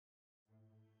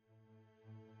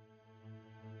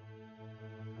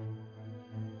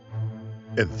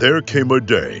And there came a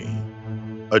day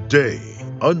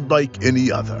unlike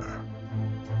any other,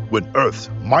 when Earth's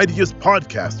mightiest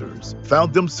podcasters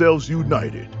found themselves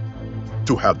united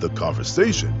to have the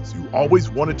conversations you always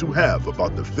wanted to have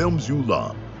about the films you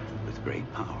love. With great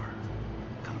power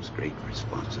comes great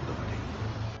responsibility.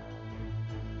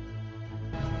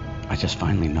 I just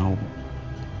finally know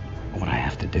what I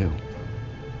have to do.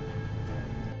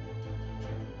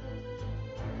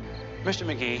 Mr.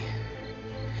 McGee,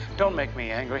 don't make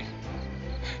me angry.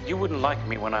 You wouldn't like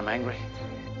me when I'm angry.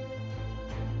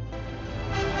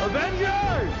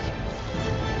 Avengers!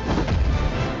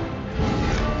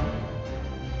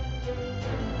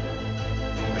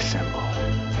 Assemble.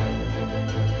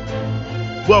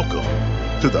 Welcome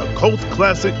to the Cult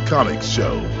Classic Comics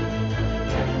Show.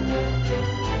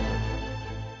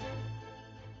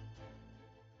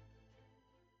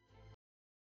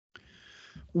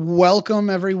 Welcome,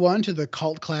 everyone, to the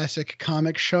Cult Classic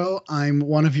Comics Show. I'm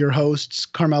one of your hosts,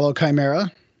 Carmelo Chimera.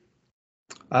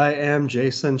 I am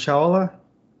Jason Chawla.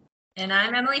 And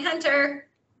I'm Emily Hunter.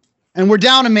 And we're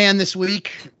down a man this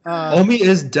week. Omi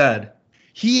is dead.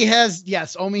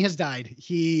 Omi has died.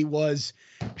 He was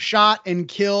shot and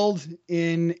killed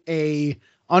in a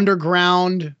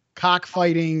underground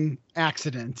cockfighting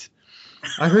accident.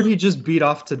 I heard he just beat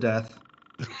off to death.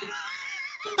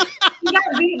 He got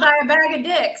beat by a bag of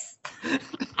dicks.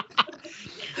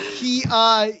 He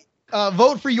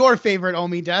vote for your favorite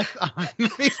Omi death on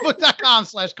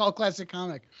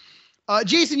Facebook.com/CultClassicComic.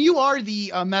 Jason, you are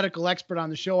the medical expert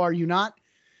on the show, are you not?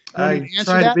 I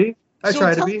try to be. I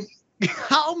try to be.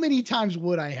 How many times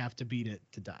would I have to beat it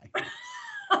to die?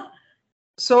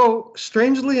 So,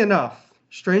 strangely enough,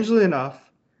 there is a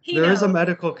knows.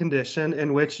 medical condition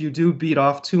in which you do beat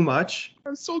off too much.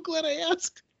 I'm so glad I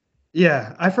asked.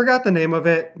 Yeah, I forgot the name of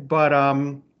it, but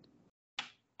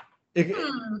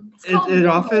it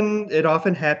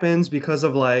often happens because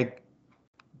of like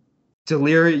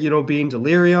delirium, being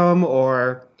delirium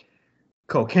or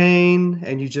cocaine,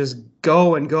 and you just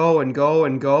go and go and go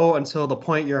and go until the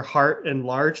point your heart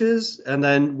enlarges, and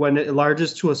then when it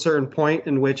enlarges to a certain point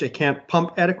in which it can't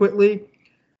pump adequately,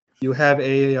 you have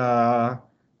a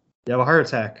heart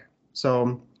attack.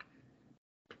 So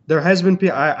there has been,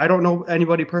 I don't know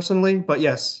anybody personally, but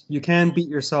yes, you can beat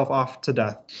yourself off to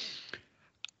death.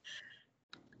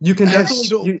 You can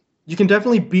definitely you can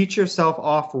definitely beat yourself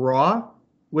off raw,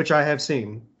 which I have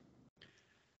seen.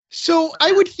 So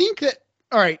I would think that.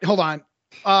 All right, hold on.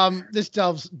 This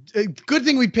delves. Good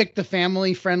thing we picked the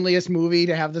family friendliest movie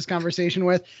to have this conversation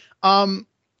with. Can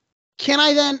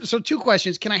I then? So two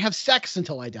questions. Can I have sex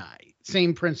until I die?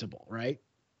 Same principle, right?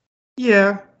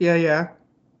 Yeah.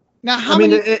 Now,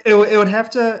 it would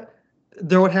have to.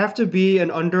 There would have to be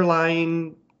an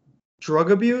underlying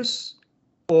drug abuse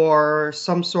or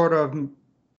some sort of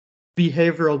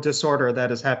behavioral disorder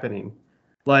that is happening,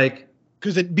 like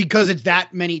because it's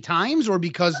that many times, or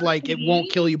because like it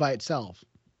won't kill you by itself.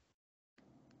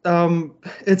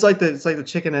 It's like the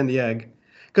chicken and the egg,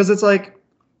 because it's like,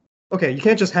 okay, you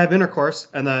can't just have intercourse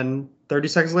and then 30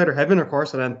 seconds later have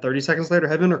intercourse and then 30 seconds later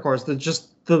have intercourse.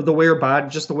 The way your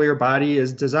body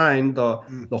is designed,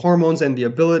 the hormones and the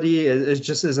ability is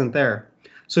just isn't there.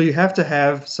 So you have to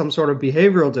have some sort of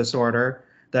behavioral disorder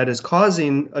that is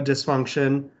causing a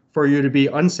dysfunction for you to be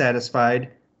unsatisfied,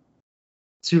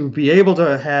 to be able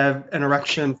to have an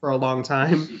erection for a long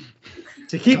time,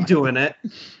 to keep doing it,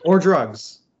 or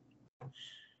drugs.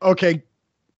 Okay,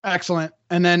 excellent.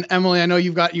 And then Emily, I know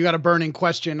you got a burning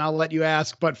question. I'll let you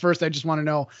ask, but first I just want to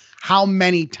know, how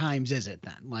many times is it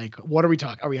then? Like, what are we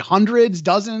talking? Are we hundreds,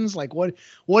 dozens? Like, what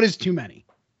is too many?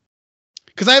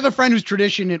 Because I have a friend whose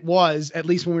tradition it was, at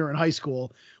least when we were in high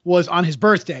school, was on his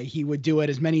birthday he would do it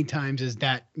as many times as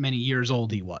that many years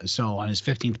old he was. So on his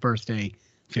 15th birthday,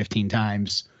 15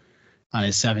 times. On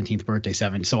his 17th birthday,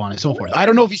 7, so on and so forth. I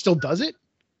don't know if he still does it.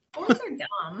 Boys are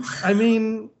dumb. I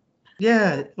mean,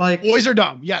 yeah, like boys are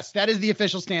dumb. Yes, that is the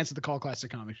official stance of the Cult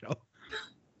Classic Comic Show.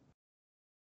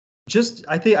 Just,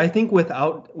 I think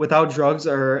without drugs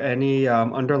or any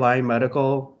underlying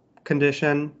medical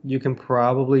condition, you can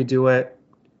probably do it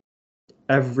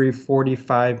every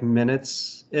 45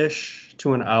 minutes ish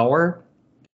to an hour.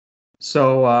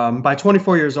 So by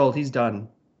 24 years old, he's done.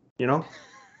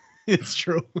 It's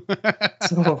true.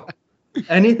 So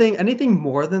anything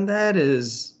more than that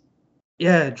is,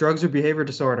 drugs or behavior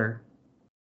disorder.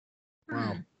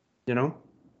 Wow.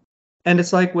 And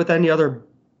it's like with any other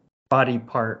body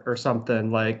part or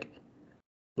something, like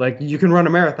you can run a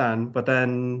marathon, but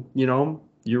then,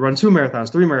 you run 2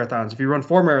 marathons, 3 marathons. If you run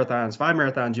 4 marathons, 5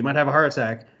 marathons, you might have a heart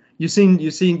attack. You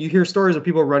hear stories of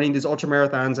people running these ultra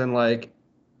marathons and like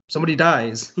somebody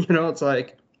dies, it's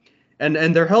like,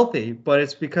 and they're healthy, but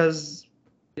it's because,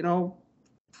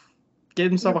 gave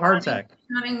himself a heart attack.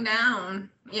 Shutting down.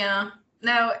 Yeah.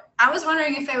 No, I was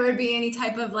wondering if there would be any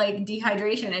type of like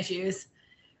dehydration issues.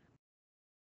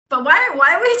 But why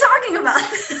are we talking about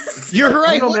this? You're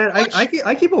right. Man.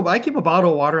 I keep a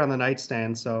bottle of water on the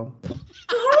nightstand, so.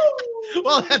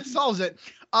 Well, that solves it.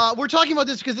 We're talking about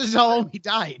this because this is how Omi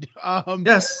died.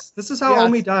 Yes, this is how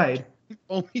Omi died.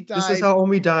 Omi died. This is how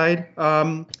Omi died. Let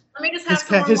me just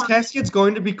have his casket's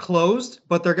going to be closed,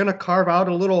 but they're going to carve out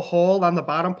a little hole on the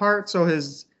bottom part, so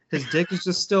his dick is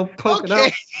just still poking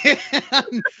out.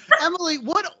 Emily,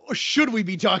 what should we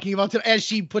be talking about today as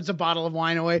she puts a bottle of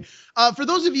wine away? For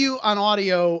those of you on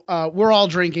audio, we're all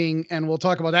drinking, and we'll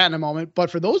talk about that in a moment.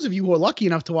 But for those of you who are lucky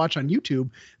enough to watch on YouTube,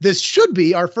 this should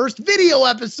be our first video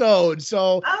episode.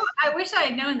 So, I wish I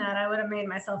had known that. I would have made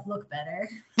myself look better.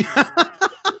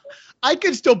 I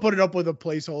could still put it up with a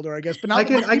placeholder, I guess. But I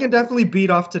can definitely beat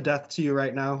off to death to you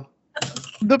right now.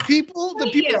 The people.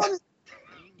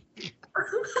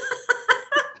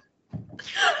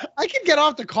 I can get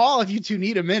off the call if you two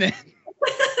need a minute.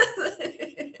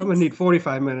 I'm gonna need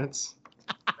 45 minutes.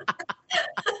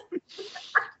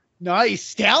 Nice.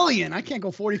 Stallion. I can't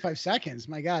go 45 seconds.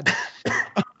 My God.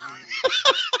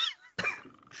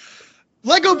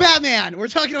 Lego Batman. We're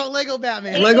talking about Lego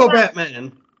Batman. Lego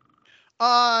Batman.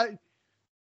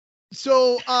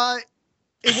 So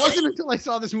it wasn't until I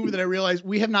saw this movie that I realized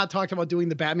we have not talked about doing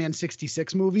the Batman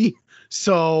 66 movie.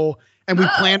 So, and we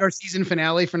planned our season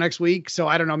finale for next week. So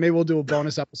I don't know. Maybe we'll do a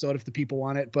bonus episode if the people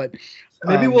want it. But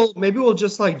maybe we'll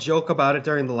just like joke about it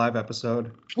during the live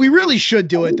episode. We really should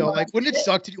do it though. Like, wouldn't it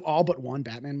suck to do all but one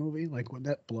Batman movie? Like, wouldn't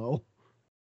that blow?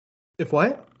 If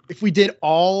what? If we did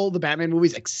all the Batman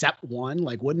movies except one,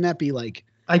 like, wouldn't that be like?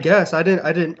 I guess I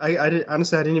didn't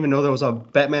honestly, I didn't even know there was a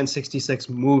Batman 66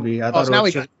 movie. I thought so now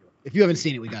we got. If you haven't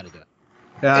seen it, we got to do it.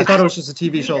 Yeah, I thought it was just a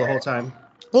TV show the whole time.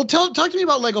 Well, talk to me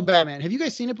about Lego Batman. Have you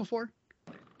guys seen it before?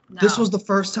 No. This was the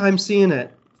first time seeing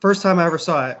it. First time I ever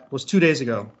saw it was 2 days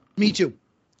ago. Me too.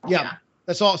 Yeah.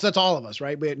 That's all. So that's all of us,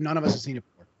 right? None of us have seen it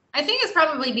before. I think it's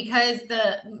probably because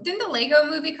didn't the Lego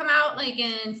movie come out like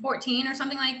in 14 or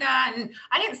something like that? And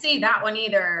I didn't see that one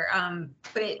either.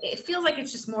 But it feels like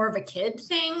it's just more of a kid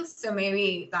thing. So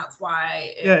maybe that's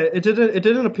why. It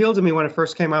didn't appeal to me when it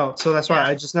first came out. So that's why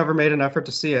I just never made an effort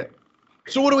to see it.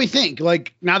 So what do we think?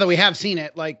 Like, now that we have seen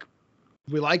it, like,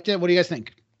 we liked it. What do you guys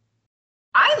think?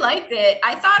 I liked it.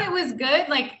 I thought it was good,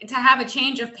 like, to have a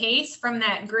change of pace from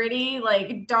that gritty,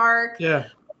 like, dark,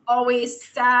 always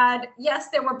sad. Yes,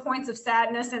 there were points of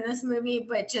sadness in this movie,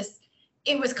 but just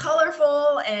it was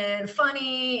colorful and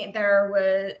funny.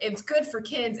 It's good for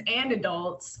kids and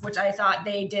adults, which I thought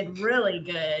they did really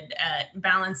good at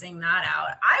balancing that out.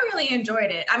 I really enjoyed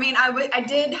it. I mean, I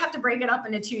did have to break it up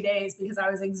into 2 days because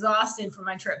I was exhausted from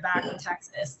my trip back from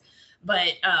Texas.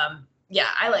 But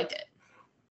I liked it.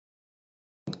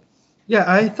 Yeah,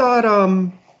 I thought,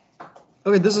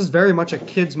 okay, this is very much a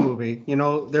kid's movie.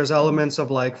 There's elements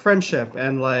of like friendship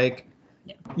and like,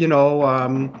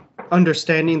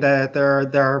 understanding that there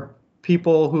are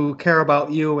people who care about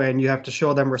you and you have to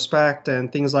show them respect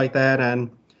and things like that.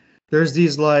 And there's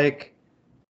these like,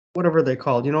 whatever they're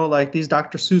called, like these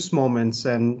Dr. Seuss moments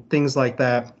and things like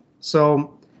that.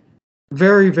 So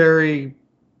very, very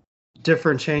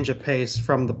different change of pace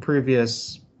from the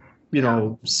previous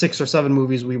 6 or 7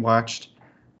 movies we watched.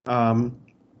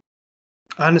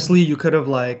 Honestly, you could have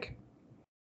like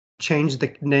changed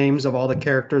the names of all the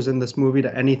characters in this movie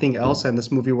to anything else, and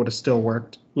this movie would have still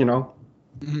worked.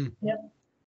 Mm-hmm. Yep.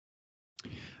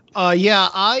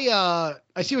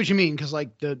 I see what you mean because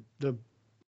like the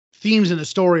themes in the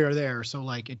story are there, so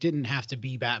like it didn't have to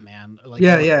be Batman. Like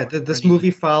this movie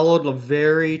followed a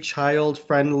very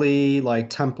child-friendly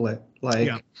like template. Like,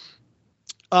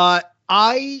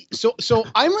 So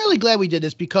I'm really glad we did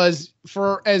this because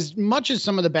for as much as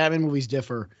some of the Batman movies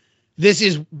differ, this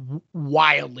is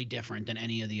wildly different than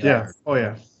any of the other. Oh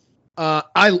yeah.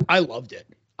 I loved it.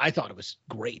 I thought it was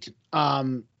great.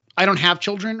 I don't have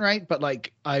children, right? But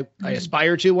like I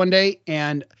aspire to one day.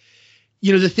 And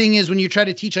the thing is when you try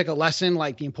to teach like a lesson,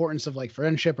 like the importance of like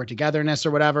friendship or togetherness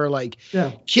or whatever, like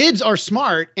kids are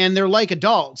smart and they're like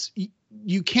adults.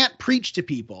 You can't preach to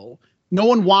people. No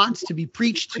one wants to be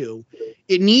preached to.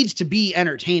 It needs to be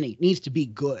entertaining. It needs to be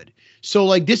good. So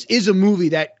like this is a movie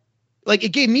that like it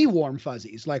gave me warm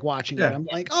fuzzies like watching it. I'm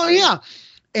like, oh yeah.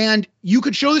 And you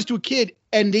could show this to a kid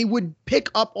and they would pick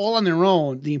up all on their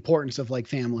own the importance of like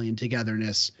family and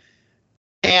togetherness.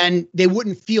 And they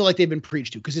wouldn't feel like they've been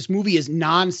preached to because this movie is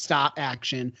nonstop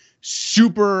action,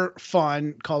 super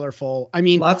fun, colorful. I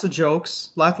mean, lots of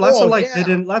jokes, lots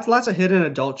of hidden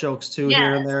adult jokes too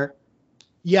here and there.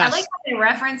 Yes. I like how they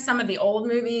reference some of the old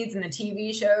movies and the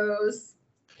TV shows.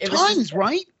 Tons,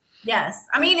 right? Yes.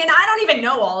 I mean, and I don't even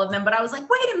know all of them, but I was like,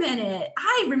 wait a minute,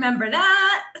 I remember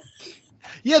that.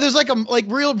 Yeah, there's like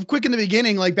real quick in the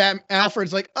beginning, like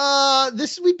Alfred's like,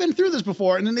 we've been through this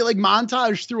before. And then they like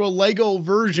montage through a Lego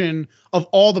version of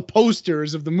all the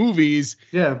posters of the movies.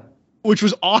 Yeah. Which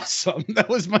was awesome. That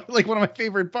was one of my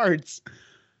favorite parts.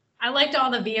 I liked all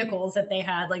the vehicles that they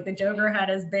had. Like the Joker had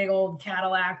his big old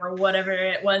Cadillac or whatever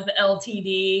it was, the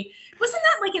LTD. Wasn't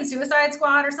that like in Suicide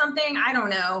Squad or something? I don't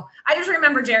know. I just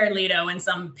remember Jared Leto in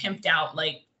some pimped out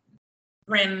like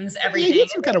rims, everything. Yeah, he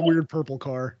had some kind of weird purple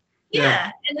car.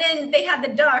 Yeah. And then they had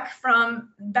the duck from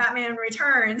Batman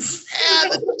Returns. Yeah,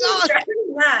 the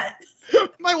duck.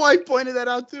 My wife pointed that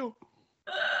out too.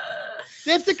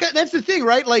 That's the thing,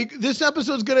 right? Like this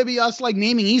episode's gonna be us like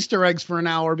naming Easter eggs for an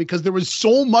hour because there was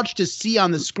so much to see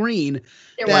on the screen.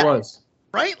 There was.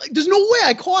 Right? Like there's no way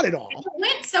I caught it all. It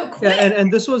went so quick. Yeah,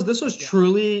 and this was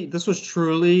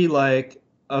truly like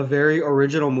a very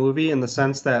original movie in the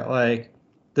sense that like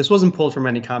this wasn't pulled from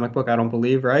any comic book, I don't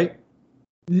believe, right?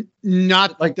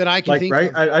 Not like that I can think right?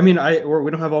 of. I mean,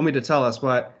 we don't have Omi to tell us,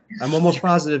 but I'm almost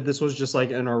positive this was just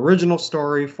like an original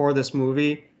story for this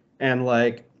movie, and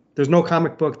like there's no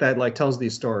comic book that like tells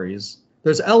these stories.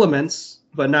 There's elements,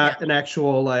 but not an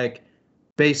actual like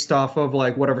based off of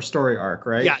like whatever story arc,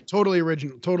 right? Yeah, totally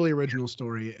original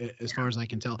story as far as I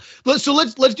can tell. Let's do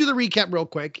the recap real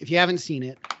quick if you haven't seen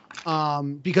it.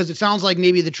 Because it sounds like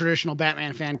maybe the traditional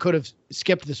Batman fan could have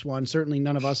skipped this one. Certainly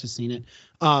none of us has seen it.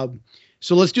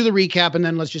 So let's do the recap and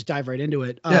then let's just dive right into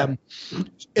it. And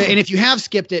if you have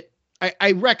skipped it,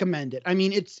 I recommend it. I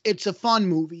mean, it's a fun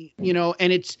movie, you know,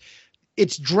 and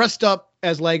it's dressed up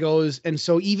as Legos. And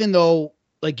so even though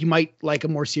like you might like a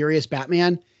more serious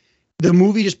Batman, the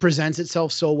movie just presents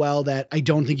itself so well that I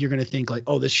don't think you're going to think like,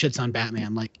 oh, this shit's on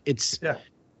Batman. Like it's,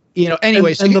 you know,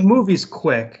 anyway. And the movie's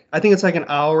quick. I think it's like an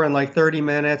hour and like 30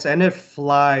 minutes and it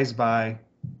flies by.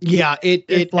 Yeah,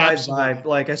 it flies by.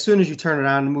 Like as soon as you turn it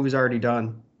on, the movie's already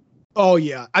done. Oh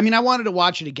yeah. I mean, I wanted to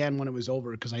watch it again when it was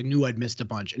over because I knew I'd missed a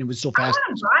bunch and it was so fast. I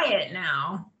want to buy it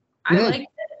now. I liked it.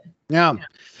 Yeah.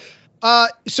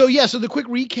 So the quick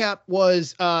recap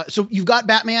was, so you've got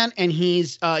Batman and he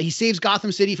saves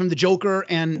Gotham City from the Joker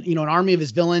and, you know, an army of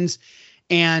his villains.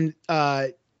 And,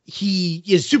 he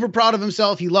is super proud of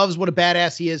himself. He loves what a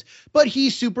badass he is, but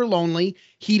he's super lonely.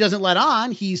 He doesn't let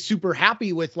on. He's super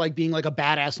happy with like being like a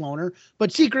badass loner,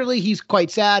 but secretly he's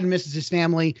quite sad and misses his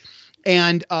family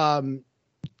and,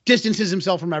 distances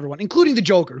himself from everyone, including the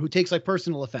Joker, who takes like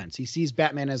personal offense. He sees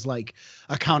Batman as like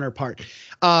a counterpart.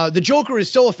 The Joker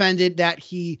is so offended that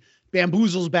he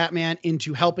bamboozles Batman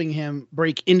into helping him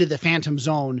break into the Phantom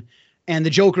Zone. And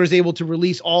the Joker is able to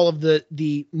release all of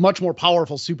the much more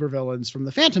powerful supervillains from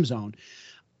the Phantom Zone.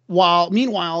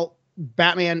 Meanwhile,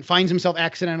 Batman finds himself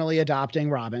accidentally adopting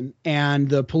Robin, and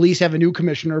the police have a new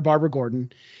commissioner, Barbara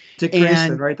Gordon. Dick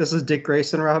Grayson, right? This is Dick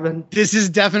Grayson, Robin. This is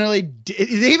definitely.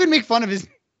 They even make fun of his.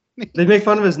 They make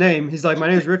fun of his name. He's like, my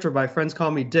name is Richard, my friends call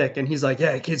me Dick, and he's like,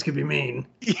 yeah, kids can be mean.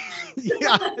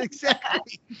 Yeah,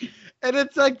 exactly. And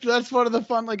it's like, that's one of the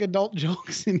fun, like adult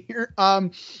jokes in here.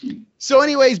 So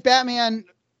anyways, Batman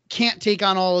can't take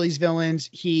on all of these villains.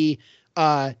 He,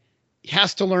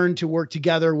 has to learn to work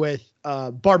together with,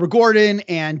 Barbara Gordon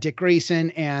and Dick Grayson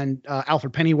and,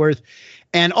 Alfred Pennyworth,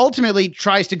 and ultimately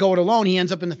tries to go it alone. He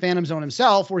ends up in the Phantom Zone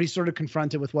himself, where he's sort of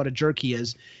confronted with what a jerk he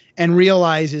is and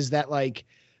realizes that like,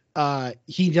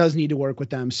 he does need to work with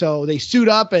them. So they suit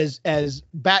up as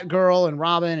Batgirl and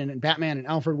Robin, and Batman, and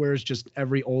Alfred wears just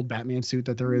every old Batman suit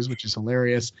that there is, which is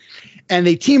hilarious. And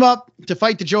they team up to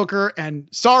fight the Joker and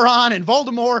Sauron and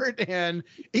Voldemort and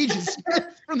Agent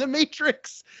Smith from the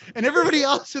Matrix and everybody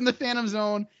else in the Phantom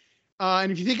Zone. And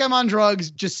if you think I'm on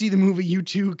drugs, just see the movie. You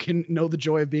too can know the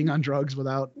joy of being on drugs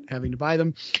without having to buy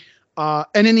them.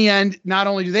 And in the end, not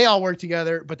only do they all work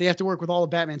together, but they have to work with all of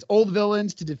Batman's old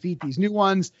villains to defeat these new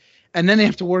ones. And then they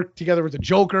have to work together with the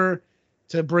Joker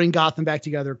to bring Gotham back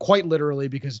together, quite literally,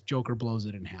 because Joker blows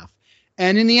it in half.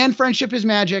 And in the end, friendship is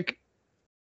magic.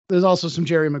 There's also some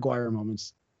Jerry Maguire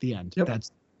moments. The end. Yep.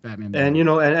 That's Batman. And, you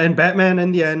know, and Batman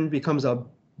in the end becomes a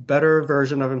better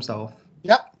version of himself.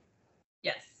 Yep.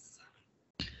 Yes.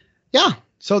 Yeah.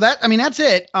 So that's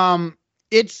it.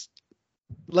 It's,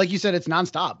 like you said, it's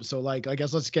nonstop. So like, I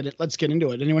guess let's get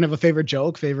into it. Anyone have a favorite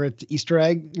joke, favorite Easter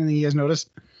egg? Anything you guys noticed?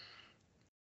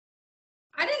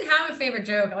 I didn't have a favorite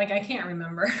joke. Like, I can't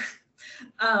remember.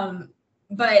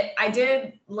 But I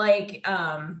did like,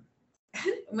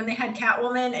 when they had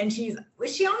Catwoman and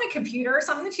was she on a computer or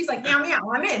something? She's like, meow, meow,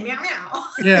 I'm in, meow, meow.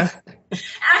 Yeah.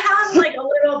 I have like a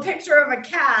little little picture of a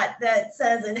cat that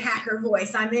says in hacker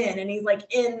voice, "I'm in," and he's like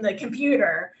in the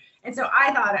computer. And so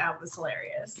I thought that was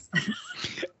hilarious.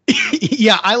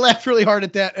 Yeah, I laughed really hard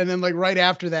at that. And then like right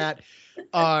after that,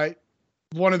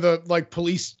 one of the like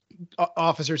police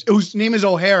officers whose name is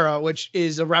O'Hara, which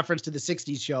is a reference to the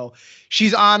 60s show.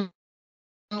 She's on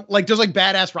like there's like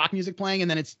badass rock music playing, and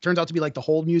then it turns out to be like the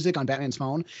hold music on Batman's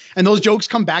phone. And those jokes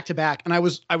come back to back. And I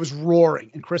was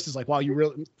roaring. And Chris is like, wow, you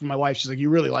really, my wife, she's like,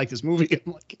 you really like this movie.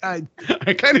 I'm like,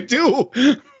 I kind of do.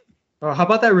 Oh, how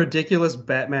about that ridiculous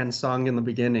Batman song in the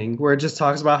beginning where it just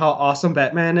talks about how awesome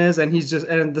Batman is, and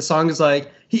and the song is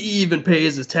like, he even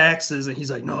pays his taxes, and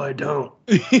he's like, no, I don't.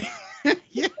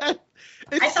 Yeah.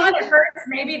 I thought at first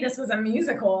maybe this was a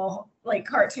musical, like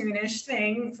cartoonish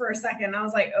thing for a second. I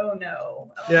was like, oh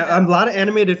no. A lot of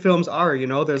animated films are,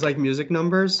 there's like music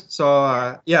numbers. So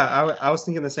I was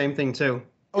thinking the same thing too.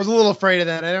 I was a little afraid of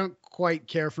that. I don't quite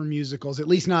care for musicals, at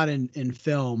least not in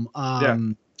film.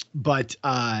 But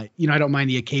I don't mind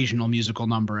the occasional musical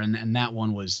number, and that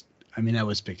one was, that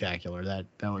was spectacular. That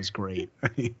was great.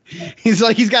 He's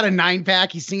got a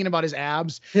 9-pack. He's singing about his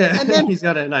abs. Yeah, and then he's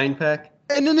got a 9-pack.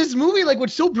 And then this movie, like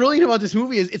what's so brilliant about this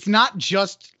movie is it's not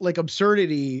just like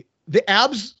absurdity. The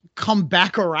abs come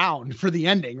back around for the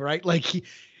ending, right? Like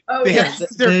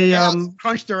they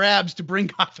crunch their abs to bring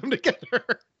Gotham together.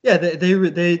 Yeah, they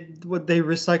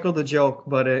recycle the joke,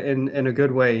 but in a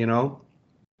good way,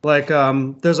 Like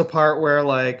there's a part where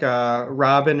like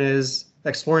Robin is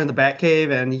exploring the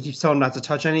Batcave and he keeps telling him not to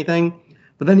touch anything,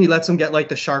 but then he lets him get like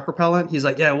the shark repellent. He's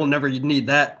like, yeah, we'll never need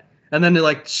that. And then it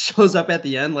like shows up at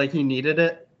the end like he needed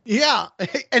it. Yeah.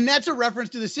 And that's a reference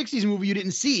to the 60s movie you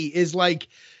didn't see, is like,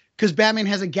 because Batman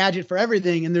has a gadget for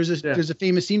everything. And there's a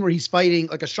famous scene where he's fighting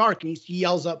like a shark and he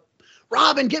yells up,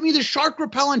 Robin, get me the shark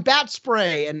repellent bat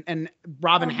spray. And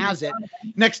Robin has it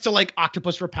next to like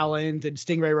octopus repellent and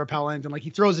stingray repellent. And like he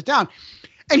throws it down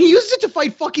and he uses it to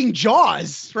fight fucking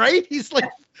Jaws, right? He's like,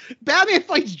 Batman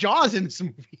fights Jaws in this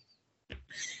movie.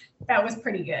 That was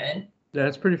pretty good. Yeah,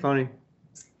 it's pretty funny.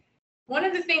 One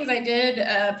of the things I did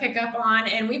pick up on,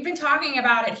 and we've been talking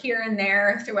about it here and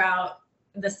there throughout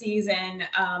the season,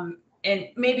 and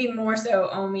maybe more so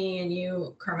Omi and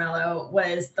you, Carmelo,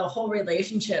 was the whole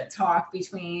relationship talk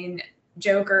between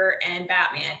Joker and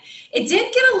Batman. It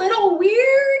did get a little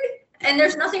weird, and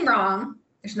there's nothing wrong.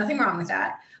 There's nothing wrong with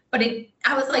that. But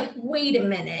I was like, wait a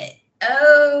minute.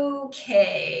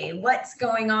 Okay, what's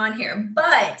going on here?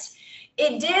 But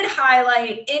it did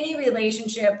highlight any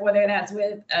relationship, whether that's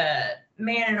with a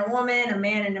man and a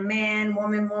man and a man,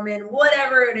 woman,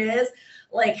 whatever it is,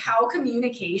 like how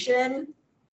communication,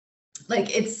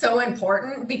 like it's so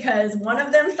important because one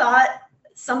of them thought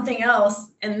something else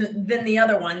and then the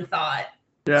other one thought.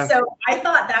 Yeah. So I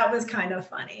thought that was kind of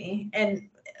funny in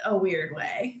a weird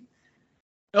way.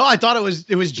 Oh, I thought it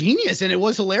was genius and it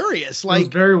was hilarious. Like, it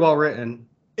was very well written.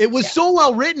 It was so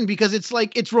well written because it's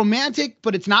like, it's romantic,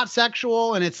 but it's not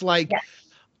sexual. And it's like,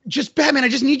 just Batman, I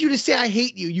just need you to say, I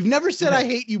hate you. You've never said I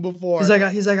hate you before. He's like,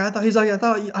 I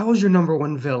thought I was your number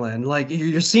one villain. Like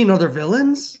you're seeing other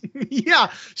villains. Yeah.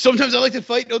 Sometimes I like to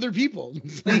fight other people.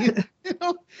 And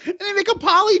they make a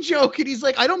Polly joke and he's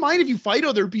like, I don't mind if you fight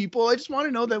other people. I just want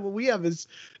to know that what we have is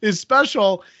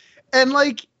special. And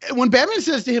like when Batman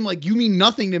says to him, like, you mean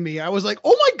nothing to me. I was like,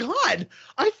 oh my God,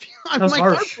 my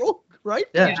heart broke. Right?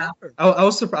 Yeah. I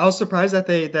was surprised that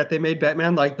they made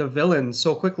Batman like the villain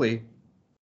so quickly.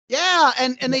 Yeah,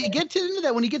 and they get into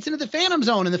that when he gets into the Phantom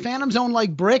Zone, and the Phantom Zone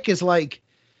like brick is like,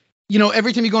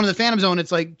 every time you go into the Phantom Zone,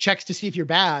 it's like checks to see if you're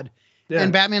bad. Yeah.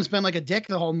 And Batman's been like a dick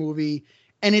the whole movie.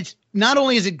 And it's not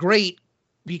only is it great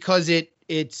because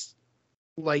it's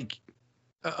like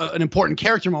an important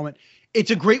character moment. It's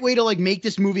a great way to like make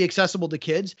this movie accessible to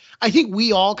kids. I think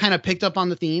we all kind of picked up on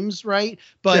the themes, right?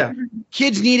 But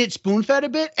kids need it spoon-fed a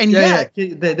bit. And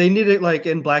they need it like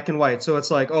in black and white. So it's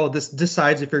like, oh, this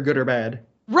decides if you're good or bad.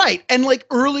 Right. And like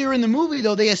earlier in the movie,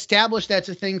 though, they established that's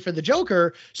a thing for the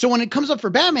Joker. So when it comes up for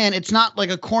Batman, it's not like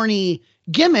a corny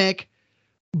gimmick,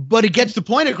 but it gets the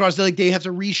point across. Like they have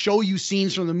to re-show you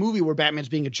scenes from the movie where Batman's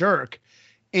being a jerk.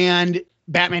 And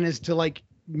Batman is to like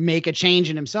make a change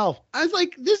in himself. I was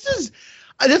like,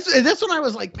 that's when I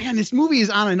was like, man, this movie is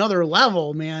on another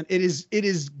level, man. It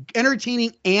is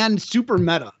entertaining and super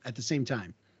meta at the same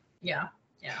time. Yeah.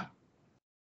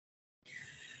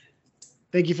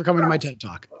 Thank you for coming to my TED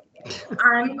Talk.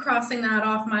 I'm crossing that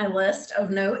off my list of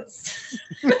notes.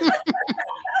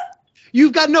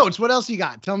 You've got notes. What else you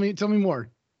got? Tell me more.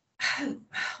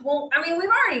 Well, I mean, we've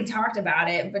already talked about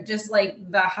it, but just like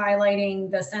the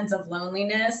highlighting the sense of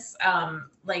loneliness,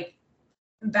 like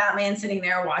Batman sitting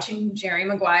there watching Jerry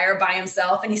Maguire by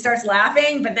himself, and he starts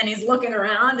laughing, but then he's looking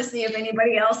around to see if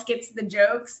anybody else gets the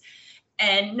jokes,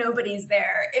 and nobody's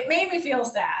there. It made me feel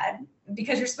sad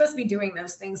because you're supposed to be doing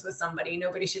those things with somebody.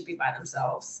 Nobody should be by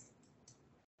themselves.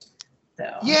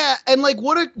 So yeah, and like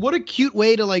what a cute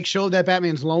way to like show that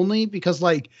Batman's lonely, because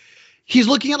like he's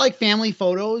looking at like family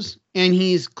photos and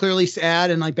he's clearly sad,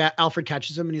 and like Alfred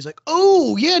catches him and he's like,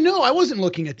 "Oh yeah, no, I wasn't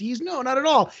looking at these. No, not at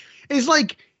all." It's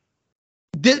like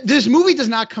this movie does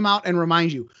not come out and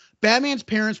remind you Batman's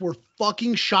parents were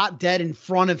fucking shot dead in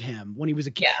front of him when he was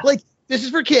a kid. Yeah. Like this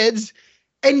is for kids.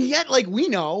 And yet, like, we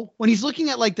know when he's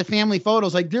looking at like the family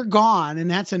photos, like they're gone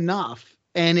and that's enough.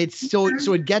 And it's so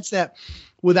it gets that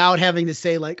without having to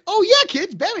say like, "Oh yeah,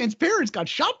 kids, Batman's parents got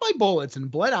shot by bullets and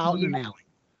bled out in an alley."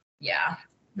 Yeah.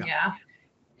 And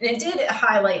it did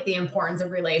highlight the importance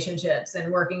of relationships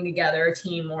and working together,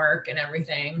 teamwork and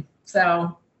everything.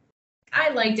 So I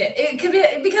liked it. It could be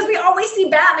because we always see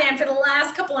Batman for the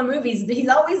last couple of movies. He's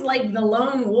always like the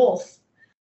lone wolf.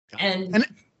 And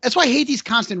that's why I hate these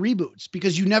constant reboots,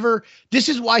 because this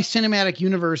is why cinematic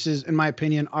universes, in my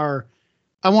opinion, are,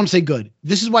 I won't say good.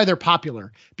 This is why they're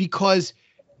popular, because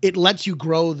it lets you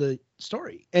grow the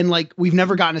story. And like, we've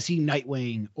never gotten to see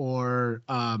Nightwing or,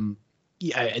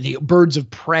 the Birds of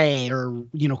Prey or,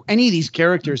 any of these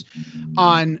characters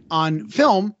on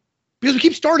film, because we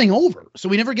keep starting over. So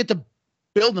we never get to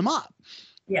build them up.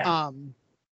 Yeah.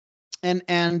 And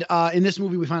in this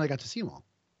movie, we finally got to see them all.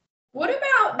 What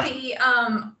about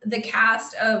the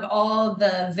cast of all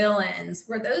the villains?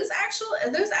 Are those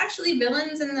actually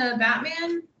villains in the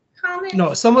Batman comic?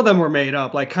 No, some of them were made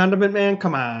up. Like Condiment Man,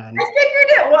 come on. I figured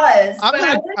it was.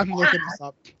 I'm looking this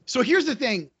up. So here's the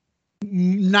thing: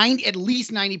 at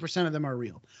least 90% of them are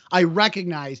real. I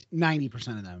recognized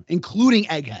 90% of them, including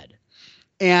Egghead,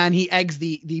 and he eggs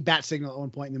the bat signal at one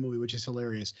point in the movie, which is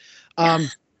hilarious. A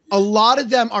lot of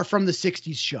them are from the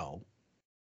 '60s show.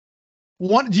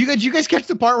 Do you guys catch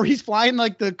the part where he's flying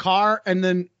like the car and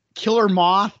then Killer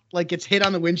Moth like gets hit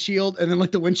on the windshield and then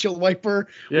like the windshield wiper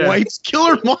wipes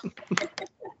Killer Moth?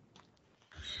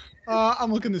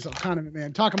 I'm looking this up. Condiment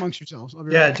Man, talk amongst yourselves.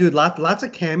 Dude, lots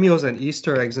of cameos and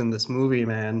Easter eggs in this movie,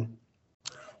 man.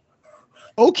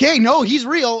 Okay, no, he's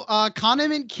real.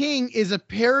 Condiment King is a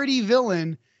parody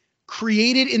villain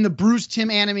created in the Bruce Timm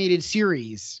animated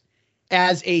series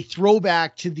as a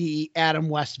throwback to the Adam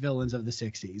West villains of the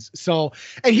 60s. So,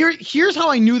 and here's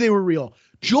how I knew they were real.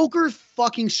 Joker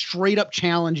fucking straight up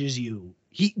challenges you.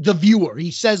 The viewer, he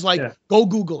says like, "Go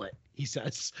Google it." He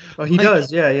says. Oh, he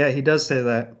does. Yeah. He does say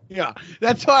that. Yeah.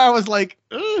 That's why I was like,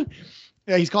 Ugh.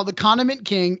 Yeah, he's called the Condiment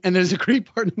King. And there's a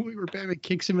great part in the movie where Batman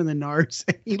kicks him in the nards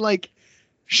and he like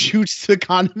shoots the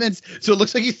condiments. So it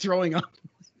looks like he's throwing up.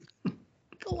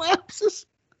 Collapses.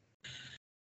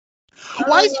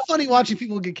 Why is it funny watching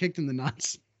people get kicked in the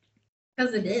nuts?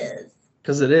 Because it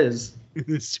is.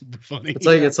 It's super funny.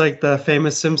 It's like the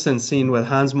famous Simpsons scene with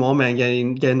Hans Moleman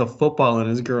getting the football in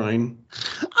his groin.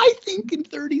 I think in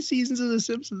 30 seasons of The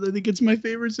Simpsons, I think it's my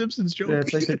favorite Simpsons joke. Yeah,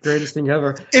 it's like the greatest thing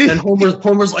ever. And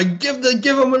Homer's like, give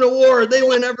them an award. They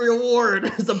win every award.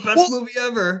 It's the best movie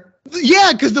ever.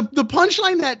 Yeah, because the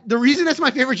punchline the reason that's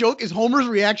my favorite joke is Homer's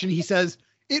reaction. He says,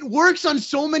 "It works on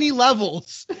so many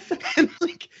levels." And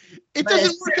like, it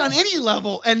doesn't work on any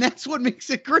level, and that's what makes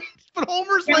it great. But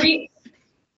Homer's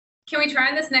can we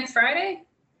try this next Friday?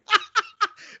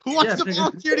 Who wants to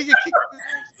volunteer to get kicked?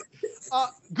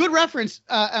 Good reference,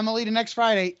 Emily, to next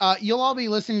Friday. You'll all be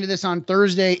listening to this on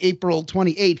Thursday, April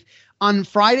 28th. On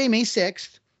Friday, May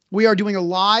 6th, we are doing a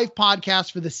live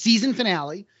podcast for the season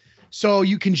finale. So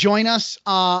you can join us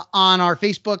on our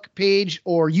Facebook page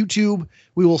or YouTube.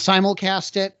 We will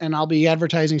simulcast it, and I'll be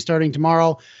advertising starting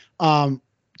tomorrow,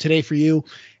 today for you.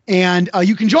 And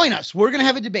you can join us. We're going to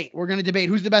have a debate. We're going to debate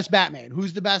who's the best Batman,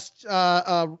 who's the best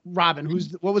Robin,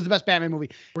 what was the best Batman movie.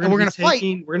 We're going to fight.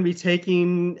 We're going to be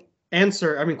taking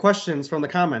questions from the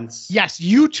comments. Yes,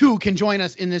 you too can join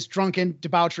us in this drunken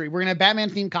debauchery. We're going to have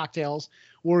Batman-themed cocktails.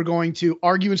 We're going to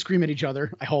argue and scream at each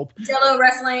other, I hope. Jello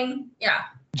wrestling. Yeah.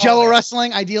 Jello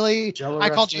wrestling, ideally. I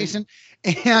call Jason.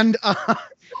 And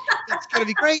it's going to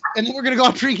be great. And then we're going to go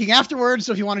out drinking afterwards.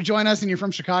 So if you want to join us and you're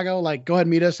from Chicago, like, go ahead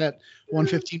and meet us at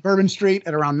 115 Bourbon Street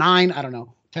at around 9. I don't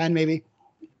know, 10 maybe.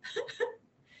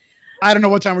 I don't know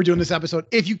what time we're doing this episode.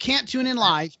 If you can't tune in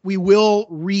live, we will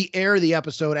re-air the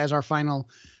episode as our final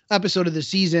episode of the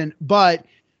season. But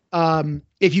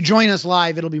if you join us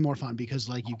live, it'll be more fun because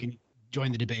like you can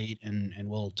join the debate and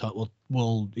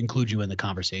we'll include you in the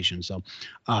conversation. So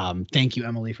thank you,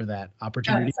 Emily, for that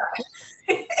opportunity.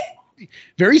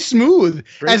 Very smooth.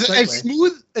 As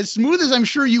smooth as I'm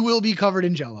sure you will be covered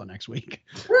in Jello next week.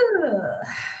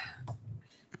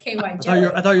 KY I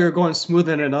jelly. thought you were going smooth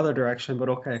in another direction, but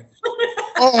okay.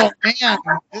 Oh man,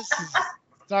 this is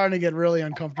starting to get really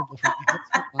uncomfortable for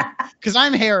me. Because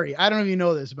I'm hairy. I don't know if you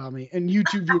know this about me. And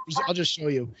YouTube viewers, I'll just show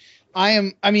you.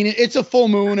 I mean, it's a full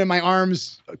moon and my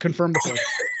arms confirm the point.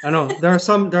 I know there are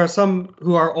some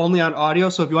who are only on audio.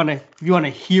 So if you want to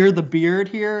hear the beard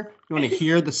here, you want to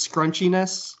hear the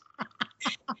scrunchiness.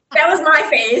 That was my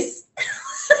face.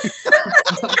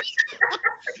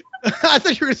 I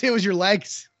thought you were gonna say it was your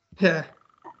legs. Yeah.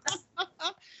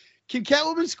 Can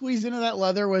Catwoman squeeze into that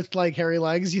leather with like hairy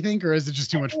legs, you think, or is it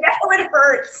just too much? That would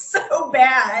hurt so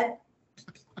bad.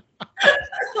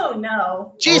 Oh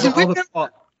no. Jason,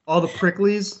 all the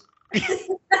pricklies.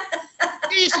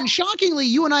 Jason, shockingly,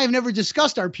 you and I have never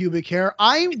discussed our pubic hair.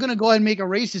 I'm gonna go ahead and make a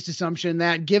racist assumption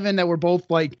that given that we're both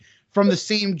like from the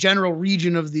same general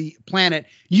region of the planet,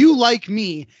 you, like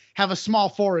me, have a small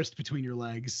forest between your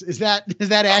legs. Is that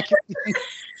accurate?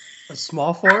 A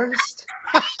small forest?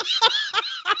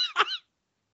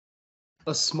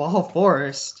 A small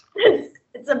forest?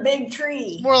 It's a big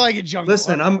tree. More like a jungle.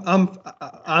 Listen, I'm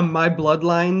my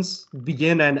bloodlines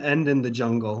begin and end in the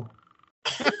jungle.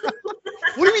 What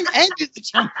do you mean end in the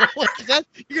jungle? Like, is that,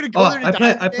 you're gonna go there to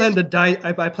die? I plan to die.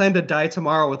 I plan to die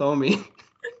tomorrow with Omi.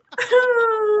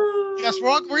 Yes,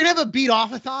 we're gonna have a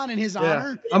beat-off-a-thon in his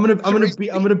honor. I'm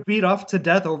gonna beat off to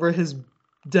death over his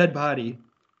dead body.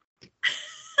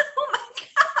 Oh my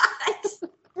god!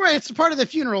 Right, it's part of the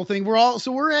funeral thing.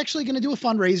 We're actually gonna do a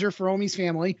fundraiser for Omi's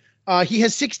family. He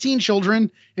has 16 children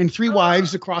and 3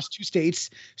 wives across 2 states.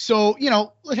 So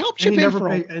help chip in for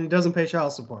him. And he doesn't pay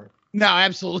child support. No,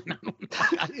 absolutely not.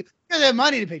 He doesn't have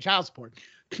money to pay child support.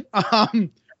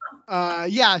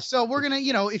 Yeah, so we're gonna,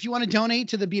 if you want to donate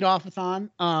to the Beat Off-a-thon,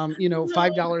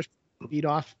 $5 beat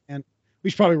off, and we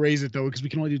should probably raise it though because we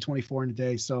can only do 24 in a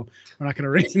day, so we're not gonna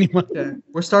raise any money. Yeah,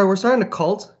 we're starting a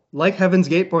cult like Heaven's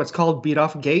Gate, but it's called Beat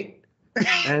Off Gate,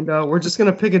 and we're just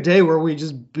gonna pick a day where we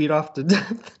just beat off to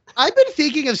death. I've been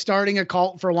thinking of starting a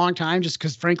cult for a long time, just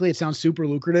because frankly it sounds super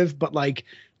lucrative, but like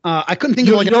I couldn't think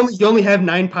of you only have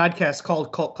 9 podcasts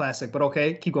called Cult Classic, but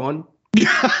okay, keep going.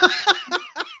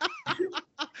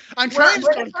 I'm trying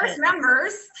we're the first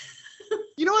members.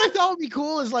 You know what I thought would be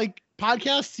cool is like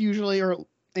podcasts usually, or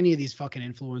any of these fucking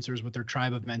influencers with their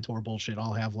tribe of mentor bullshit,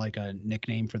 all have like a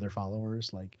nickname for their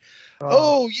followers. Like, I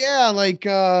don't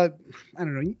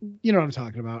know. You know what I'm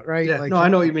talking about, right? Yeah, like, no, I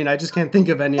know what you mean. I just can't think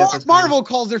of any. Marvel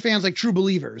calls their fans like true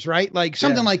believers, right? Like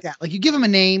something like that. Like you give them a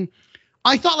name.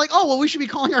 I thought like, oh, well, we should be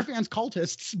calling our fans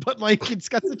cultists, but like it's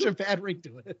got such a bad ring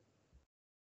to it.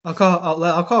 I'll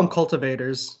call them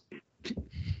cultivators.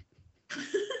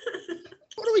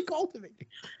 What are we cultivating?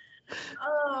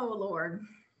 Oh Lord.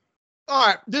 All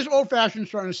right, this old fashioned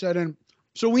starting to set in.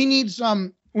 So we need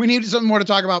something more to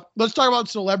talk about. Let's talk about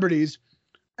celebrities.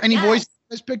 Any voices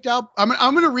picked out? I'm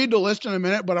going to read the list in a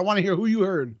minute, but I want to hear who you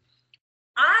heard.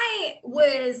 I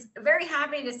was very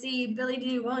happy to see Billy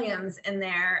D. Williams in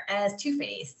there as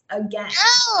Two-Face again.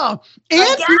 Yeah,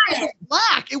 and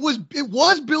Black. It was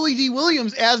Billy D.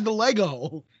 Williams as the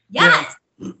Lego. Yes,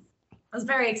 I was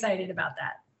very excited about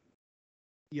that.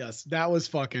 Yes, that was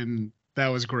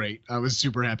great. I was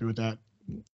super happy with that.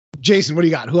 Jason, what do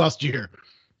you got? Who else did you hear?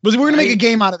 We're gonna make a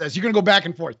game out of this. You're gonna go back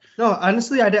and forth. No,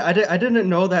 honestly, I didn't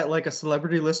know that like a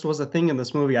celebrity list was a thing in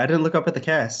this movie. I didn't look up at the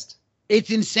cast. It's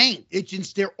insane.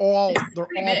 They're all popular.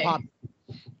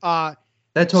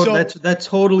 That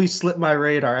totally slipped my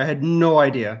radar. I had no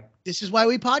idea. This is why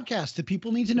we podcast. The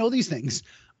people need to know these things.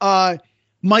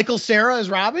 Michael Cera as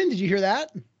Robin. Did you hear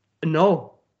that?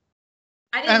 No.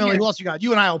 Emily, who else you got?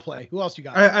 You and I will play. Who else you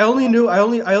got? I only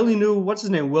knew what's his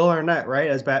name, Will Arnett, right,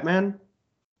 as Batman.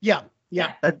 Yeah.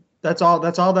 That's all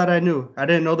that I knew. I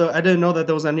didn't know that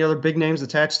there was any other big names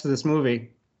attached to this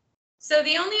movie. So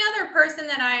the only other person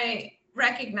that I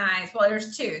recognized, well,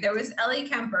 there's 2. There was Ellie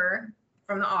Kemper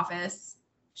from The Office.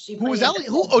 Who was Ellie?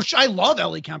 I love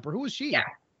Ellie Kemper. Who was she? Yeah.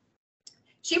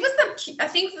 She was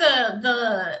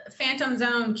the Phantom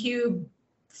Zone cube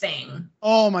thing.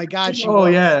 Oh my God.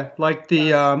 Yeah, like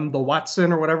the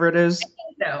Watson or whatever it is. I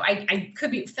think so. I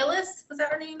could be Phyllis. Was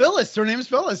that her name? Phyllis. Her name is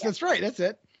Phyllis. That's right. That's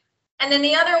it. And then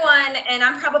the other one, and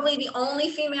I'm probably the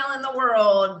only female in the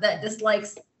world that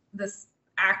dislikes this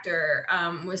actor,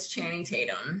 was Channing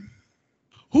Tatum.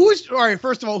 First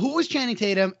of all, who was Channing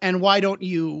Tatum, and why don't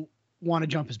you want to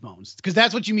jump his bones? Because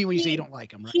that's what you mean when you say you don't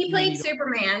like him, right? He played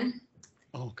Superman.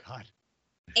 Oh God.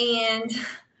 And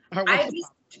I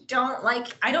don't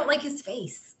like his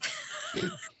face.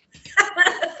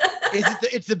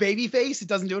 It's the baby face? It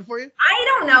doesn't do it for you? I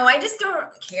don't know. I just don't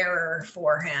care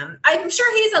for him. I'm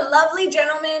sure he's a lovely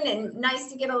gentleman and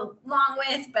nice to get along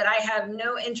with, but I have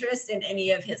no interest in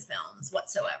any of his films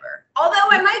whatsoever. Although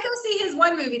I might go see his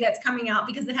one movie that's coming out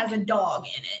because it has a dog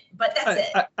in it, but that's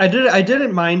it. I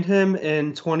didn't mind him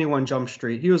in 21 Jump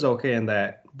Street. He was okay in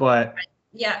that, but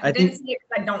yeah, I didn't see it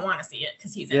because I don't want to see it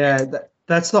because he's in it.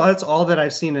 That's all that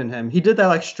I've seen in him. He did that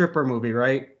like stripper movie,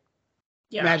 right?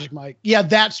 Yeah. Magic Mike. Yeah,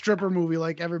 that stripper movie.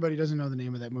 Like everybody doesn't know the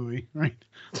name of that movie, right?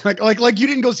 like you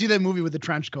didn't go see that movie with the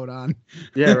trench coat on.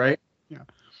 Yeah, right. Yeah.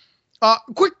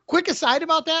 Quick aside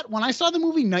about that. When I saw the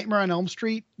movie Nightmare on Elm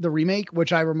Street, the remake,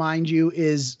 which I remind you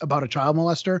is about a child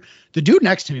molester, the dude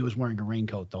next to me was wearing a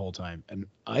raincoat the whole time, and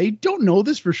I don't know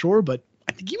this for sure, but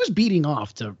I think he was beating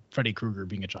off to Freddy Krueger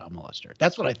being a child molester.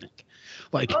 That's what I think.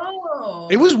 Like,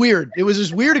 it was weird. It was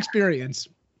this weird experience.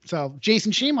 So,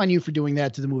 Jason, shame on you for doing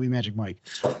that to the movie Magic Mike.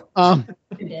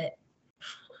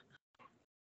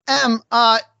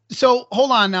 So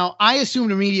hold on now. I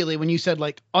assumed immediately when you said,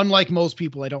 like, unlike most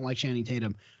people, I don't like Channing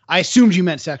Tatum. I assumed you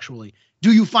meant sexually.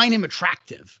 Do you find him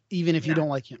attractive, even if you don't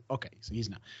like him? Okay, so he's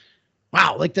not.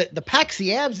 Wow, like the pecs,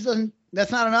 the abs,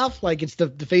 that's not enough? Like, it's the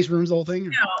face ruins the whole thing?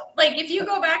 No, like, if you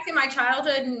go back to my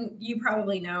childhood, and you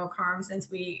probably know, Carm, since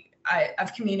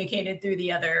I've communicated through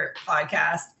the other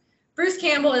podcast, Bruce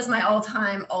Campbell is my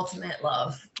all-time ultimate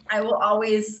love. I will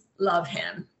always love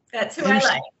him. That's who I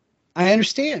like. I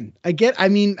understand. I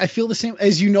mean, I feel the same.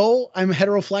 As you know, I'm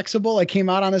heteroflexible. I came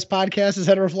out on this podcast as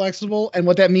heteroflexible. And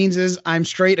what that means is I'm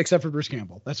straight except for Bruce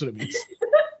Campbell. That's what it means.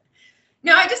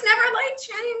 No, I just never liked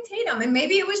Channing Tatum. And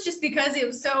maybe it was just because it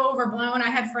was so overblown. I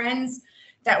had friends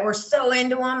that were so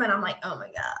into him. And I'm like, oh my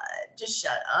God, just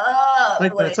shut up.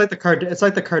 It's like the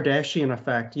Kardashian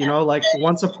effect. You know, like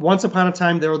once upon a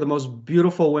time, they were the most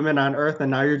beautiful women on earth.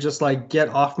 And now you're just like, get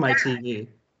off my TV.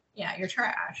 Yeah, you're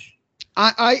trash.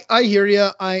 I hear you.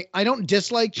 I don't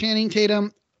dislike Channing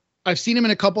Tatum. I've seen him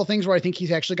in a couple of things where I think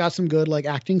he's actually got some good like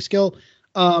acting skill.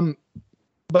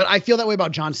 But I feel that way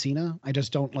about John Cena. I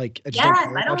just don't like. I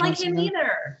don't like him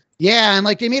either. Yeah, and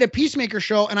like they made a Peacemaker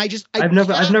show, and I've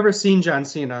never seen John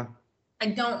Cena. I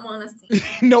don't want to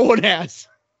see. No one has.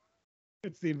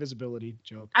 It's the invisibility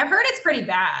joke. I've heard it's pretty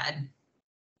bad.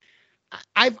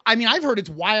 I've heard it's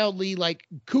wildly like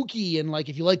kooky, and like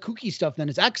if you like kooky stuff, then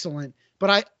it's excellent.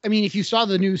 But I mean, if you saw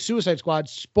the new Suicide Squad,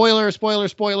 spoiler,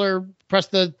 press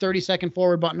the 30-second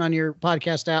forward button on your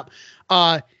podcast app.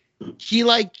 He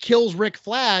like kills Rick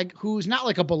Flag, who's not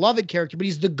like a beloved character, but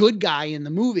he's the good guy in the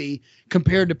movie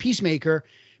compared to Peacemaker,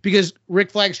 because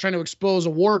Rick Flag's trying to expose a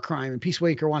war crime and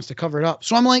Peacemaker wants to cover it up.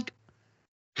 So I'm like,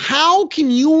 how can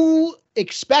you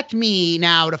expect me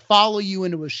now to follow you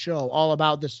into a show all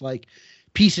about this like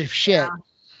piece of shit? Yeah.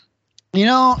 You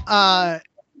know,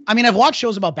 I mean, I've watched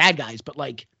shows about bad guys, but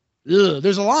like,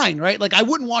 there's a line, right? Like, I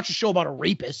wouldn't watch a show about a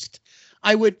rapist.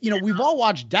 I would, we've all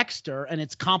watched Dexter, and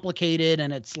it's complicated,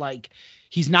 and it's like,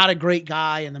 he's not a great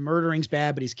guy, and the murdering's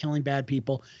bad, but he's killing bad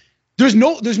people. There's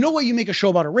no way you make a show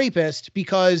about a rapist,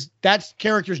 because that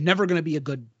character's never going to be a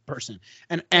good person.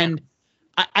 And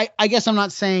I guess I'm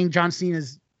not saying John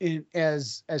Cena's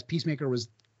as Peacemaker was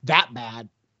that bad.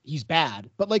 He's bad,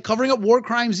 but like covering up war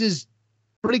crimes is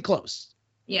pretty close.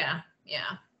 Yeah.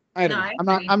 I'm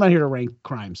not here to rank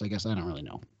crimes. I guess I don't really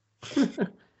know.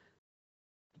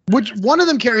 Which one of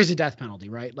them carries a death penalty,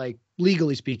 right? Like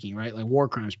legally speaking, right? Like war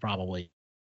crimes probably.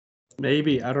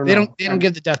 Maybe, I don't know. They don't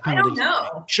give the death penalty. I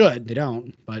don't know. Should, they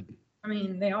don't, but I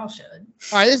mean, they all should.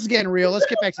 All right, this is getting real. Let's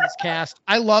get back to this cast.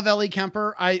 I love Ellie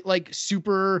Kemper. I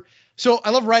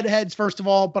love redheads first of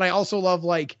all, but I also love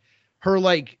like her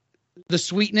like the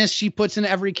sweetness she puts into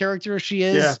every character she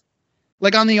is. Yeah.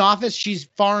 Like on The Office, she's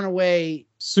far and away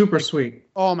super sweet.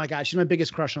 Oh my God, she's my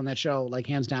biggest crush on that show, like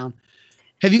hands down.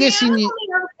 Have you guys seen the?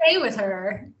 Okay with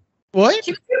her. What?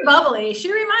 She was too bubbly.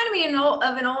 She reminded me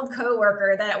of an old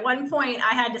coworker that at one point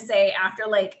I had to say after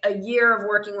like a year of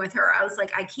working with her, I was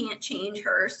like, I can't change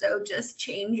her, so just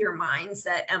change your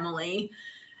mindset, Emily.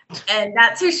 And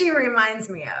that's who she reminds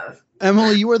me of.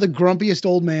 Emily, you are the grumpiest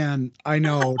old man I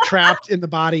know, trapped in the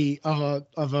body of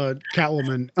a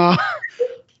Catwoman. No.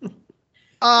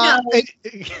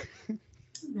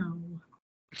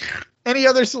 Any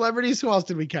other celebrities? Who else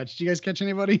did we catch? Did you guys catch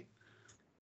anybody?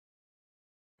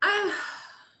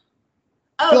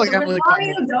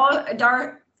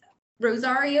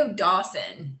 Rosario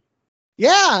Dawson.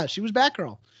 Yeah, she was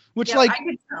Batgirl. Which I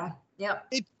could tell.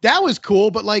 Yep. That was cool,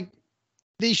 but like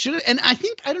they should. And I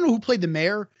don't know who played the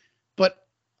mayor, but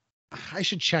I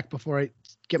should check before I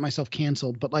get myself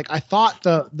canceled. But like I thought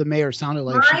the mayor sounded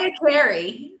like Mariah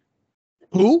Carey.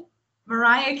 Who?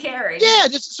 Mariah Carey. Yeah.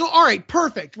 So all right,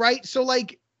 perfect, right? So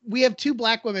like we have two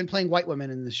black women playing white women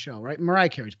in this show, right? Mariah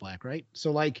Carey's black, right?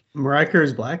 So like Mariah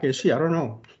Carey's black, is she? I don't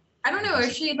know. I don't know.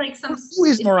 Is she like some? Who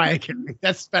is Mariah Carey?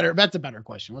 That's better. That's a better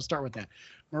question. Let's start with that.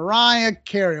 Mariah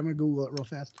Carey. I'm gonna Google it real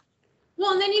fast.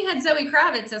 Well, and then you had Zoe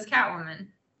Kravitz as Catwoman.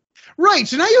 Right.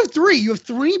 So now you have three. You have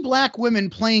three black women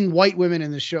playing white women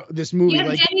in this movie. You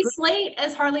have Jenny Slate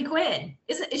as Harley Quinn.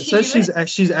 Is it says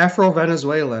she's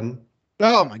Afro-Venezuelan.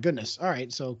 Oh my goodness. All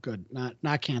right. So good.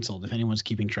 Not canceled if anyone's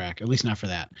keeping track. At least not for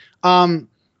that.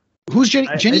 Who's Jenny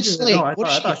Slate? No, I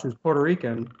thought she was Puerto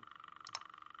Rican.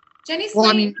 Jenny Slate. Well,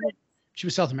 I mean, she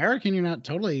was South American. You're not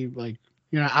totally like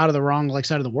you're not out of the wrong like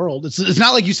side of the world. It's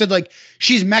not like you said like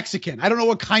she's Mexican. I don't know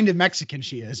what kind of Mexican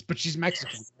she is, but she's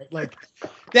Mexican. Right? Like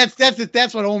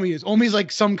that's what Omi is. Omi's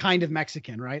like some kind of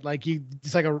Mexican, right? Like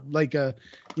it's like a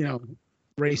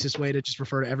racist way to just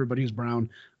refer to everybody who's brown.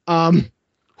 Where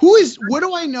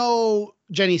do I know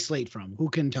Jenny Slate from? Who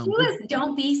can tell me?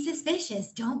 Don't be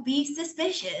suspicious. Don't be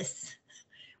suspicious.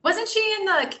 Wasn't she in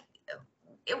the?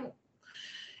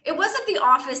 It wasn't The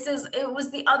Office. It was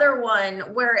the other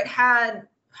one where it had.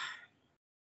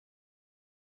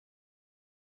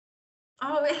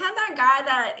 Oh, it had that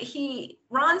guy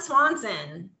Ron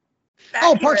Swanson.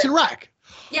 Parks and Rec.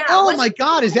 Yeah. Oh my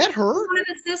God, is that her? One of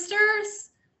the sisters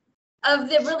of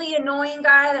the really annoying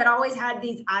guy that always had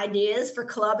these ideas for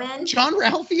clubbing. John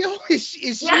Ralphio? Is she?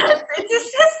 Yes, it's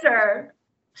his sister.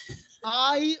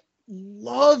 I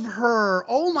love her.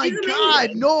 Oh my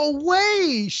God, no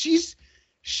way.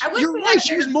 You're right.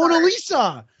 She was Mona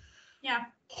Lisa. Yeah.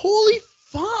 Holy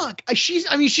fuck.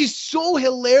 She's so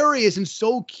hilarious and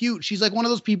so cute. She's like one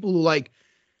of those people who like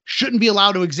shouldn't be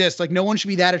allowed to exist. Like no one should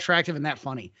be that attractive and that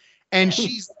funny. And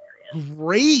she's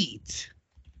great.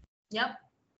 Yep.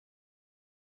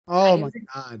 Oh my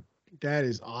God. That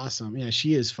is awesome. Yeah,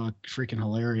 she is freaking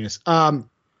hilarious. All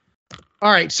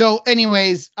right. So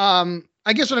anyways, I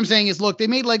guess what I'm saying is look, they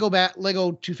made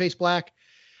Lego Two-Face black.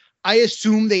 I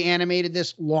assume they animated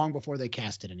this long before they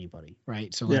casted anybody,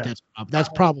 right? So like that's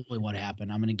probably what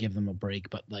happened. I'm gonna give them a break,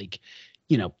 but like,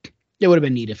 it would have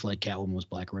been neat if like Catwoman was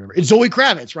black or whatever. It's Zoe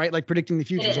Kravitz, right? Like predicting the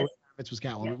future. Zoe Kravitz was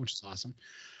Catwoman, which is awesome.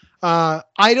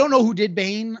 I don't know who did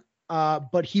Bane,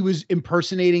 but he was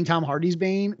impersonating Tom Hardy's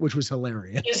Bane, which was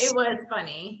hilarious. It was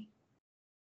funny.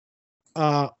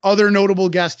 Other notable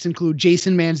guests include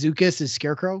Jason Mantzoukas as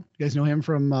Scarecrow. You guys know him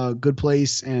from Good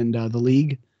Place and The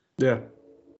League. Yeah.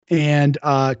 And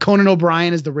Conan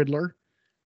O'Brien is the Riddler.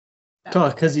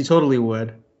 Because he totally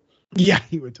would. Yeah,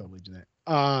 he would totally do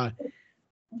that.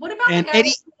 What about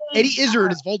Eddie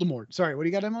Izzard is Voldemort. Sorry, what do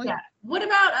you got, Emily? Yeah. What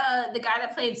about the guy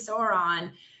that played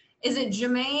Sauron? Is it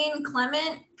Jermaine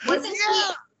Clement? Was he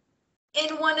in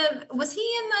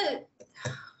the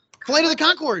Flight of the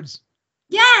Conchords?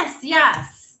 Yes.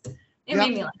 It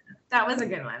made me laugh. That was a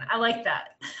good one. I like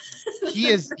that. He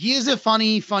is a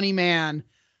funny man.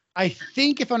 I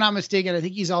think, if I'm not mistaken, I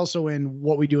think he's also in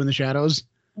What We Do in the Shadows.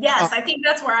 Yes, I think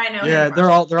that's where I know him. Yeah, they're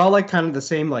all like kind of the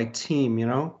same like team,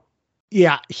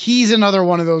 Yeah, he's another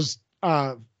one of those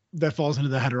that falls into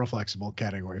the heteroflexible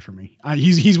category for me.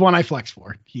 He's one I flex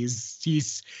for.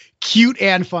 He's cute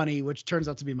and funny, which turns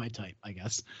out to be my type, I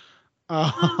guess.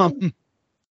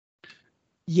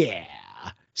 Yeah.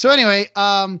 So anyway,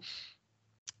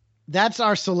 that's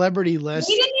our celebrity list.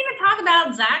 We didn't even talk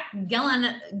about Zach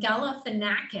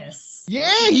Galifianakis.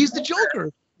 Yeah, he's the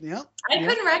Joker. Yeah. I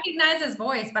couldn't recognize his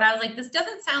voice, but I was like, this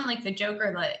doesn't sound like the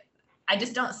Joker. That I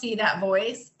just don't see that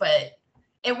voice, but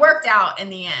it worked out in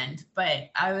the end.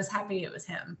 But I was happy it was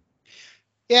him.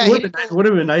 Yeah, it would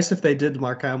have been nice if they did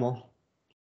Mark Hamill.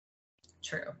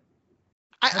 True.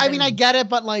 I mean, I get it,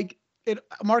 but like,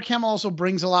 Mark Hamill also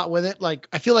brings a lot with it. Like,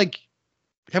 I feel like,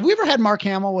 have we ever had Mark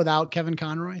Hamill without Kevin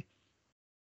Conroy?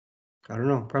 I don't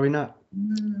know. Probably not.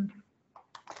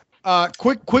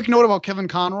 Quick note about Kevin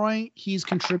Conroy. He's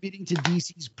contributing to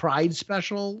DC's Pride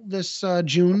special this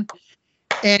June.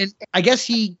 And I guess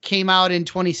he came out in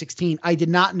 2016. I did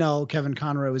not know Kevin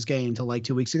Conroy was gay until like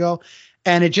 2 weeks ago.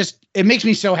 And it makes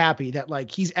me so happy that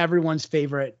like he's everyone's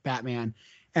favorite Batman.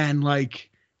 And like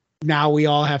now we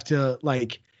all have to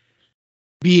like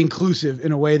be inclusive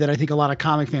in a way that I think a lot of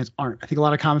comic fans aren't. I think a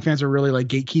lot of comic fans are really like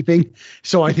gatekeeping.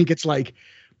 So I think it's like,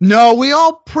 no, we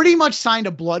all pretty much signed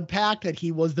a blood pact that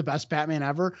he was the best Batman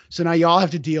ever. So now you all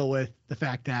have to deal with the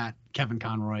fact that Kevin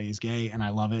Conroy is gay, and I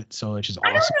love it. So it's just awesome.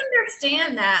 I don't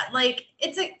understand that. Like,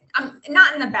 it's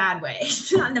not in a bad way.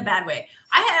 Not in a bad way.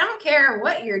 I don't care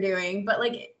what you're doing, but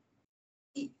like,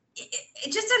 it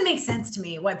just doesn't make sense to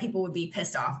me why people would be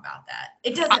pissed off about that.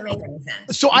 It doesn't make any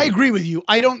sense. So I agree with you.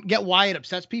 I don't get why it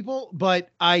upsets people, but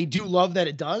I do love that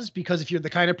it does, because if you're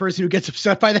the kind of person who gets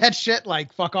upset by that shit,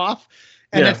 like fuck off.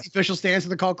 And that's the official stance of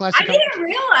the Cult Classic. I didn't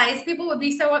realize people would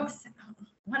be so upset.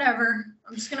 Whatever.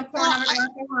 I'm just gonna pour another glass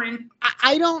of wine.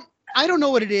 I don't know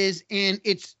what it is, and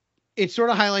it sort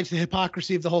of highlights the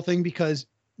hypocrisy of the whole thing because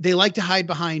they like to hide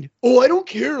behind, I don't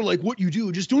care like what you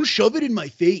do, just don't shove it in my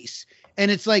face.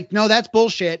 And it's like, no, that's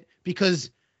bullshit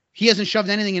because he hasn't shoved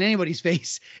anything in anybody's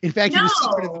face. In fact, he was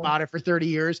secretive about it for 30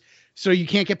 years, so you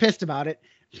can't get pissed about it.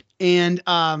 And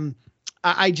I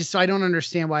don't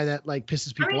understand why that like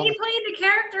pisses people off. He played the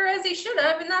character as he should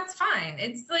have, and that's fine.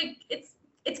 It's like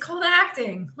it's called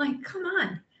acting. Like, come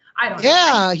on. I don't know.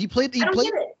 Yeah, he played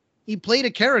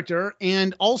a character,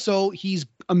 and also he's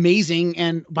amazing.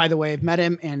 And by the way, I've met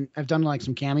him and I've done like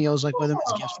some cameos like with him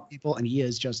as guest people, and he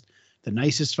is just the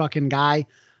nicest fucking guy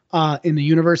in the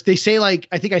universe. They say, like,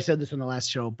 I think I said this in the last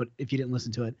show, but if you didn't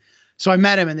listen to it. So I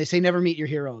met him and they say never meet your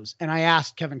heroes. And I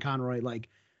asked Kevin Conroy, like,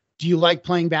 do you like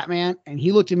playing Batman? And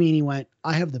he looked at me and he went,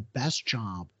 I have the best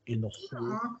job in the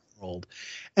whole world.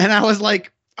 And I was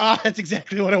like, that's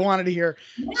exactly what I wanted to hear.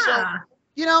 Yeah. So,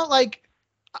 you know, like,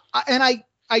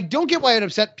 I don't get why it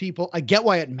upset people. I get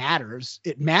why it matters.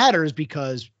 It matters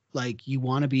because like you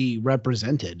want to be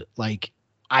represented. Like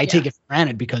I take it for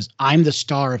granted because I'm the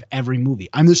star of every movie.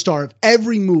 I'm the star of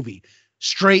every movie.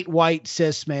 Straight, white,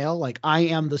 cis, male. Like I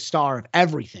am the star of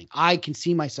everything. I can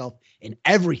see myself in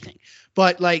everything.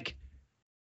 But like,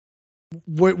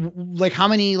 how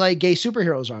many like gay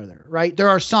superheroes are there? Right? There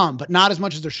are some, but not as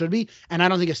much as there should be. And I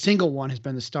don't think a single one has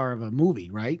been the star of a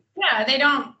movie. Right? Yeah, they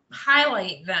don't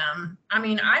highlight them. I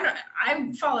mean,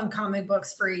 I've followed comic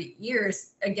books for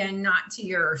years. Again, not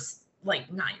your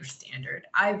standard.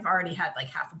 I've already had like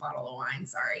half a bottle of wine.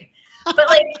 Sorry, but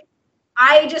like.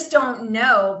 I just don't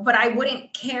know, but I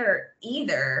wouldn't care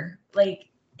either. Like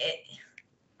it,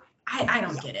 I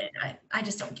don't get it. I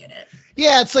just don't get it.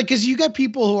 Yeah, it's like because you got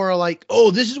people who are like, oh,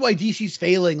 this is why DC's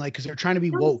failing, like because they're trying to be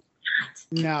woke.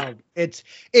 No,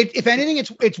 if anything,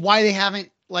 it's why they haven't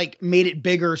like made it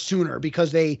bigger sooner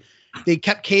because they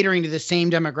kept catering to the same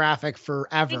demographic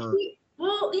forever.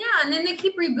 Well, yeah, and then they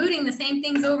keep rebooting the same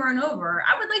things over and over.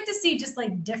 I would like to see just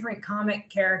like different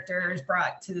comic characters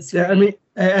brought to the screen. Yeah, I mean,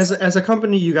 as a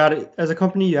company, you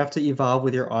have to evolve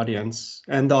with your audience,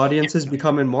 and the audience is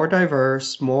becoming more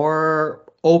diverse,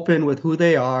 more open with who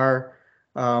they are.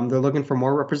 They're looking for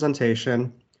more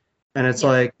representation, and it's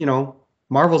like, you know,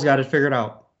 Marvel's got it figured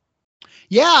out.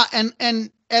 Yeah,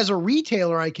 and as a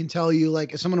retailer, I can tell you,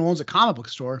 like, as someone who owns a comic book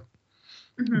store,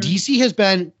 DC has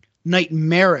been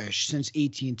nightmarish since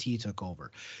AT&T took over.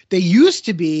 They used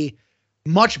to be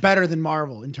much better than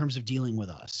Marvel in terms of dealing with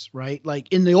us, right?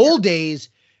 Like in the old days,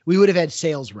 we would have had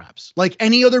sales reps. Like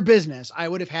any other business, I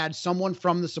would have had someone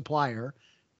from the supplier,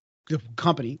 the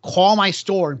company, call my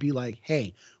store and be like,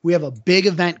 hey, we have a big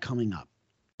event coming up.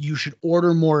 You should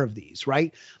order more of these,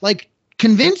 right? Like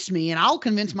convince me and I'll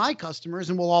convince my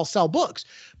customers and we'll all sell books.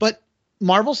 But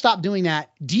Marvel stopped doing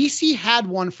that. DC had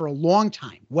one for a long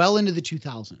time, well into the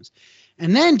 2000s.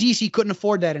 And then DC couldn't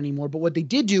afford that anymore. But what they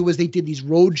did do was they did these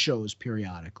road shows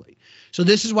periodically. So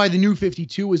this is why the New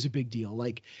 52 was a big deal.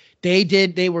 Like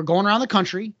they were going around the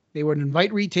country. They would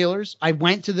invite retailers. I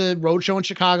went to the road show in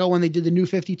Chicago when they did the New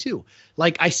 52.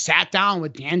 Like I sat down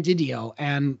with Dan Didio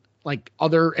and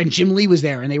and Jim Lee was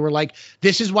there. And they were like,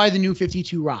 this is why the New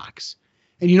 52 rocks.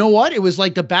 And you know what? It was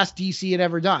like the best DC had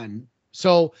ever done.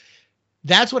 So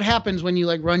that's what happens when you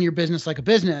like run your business like a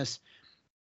business.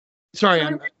 Sorry.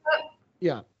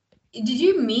 Yeah. Did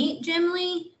you meet Jim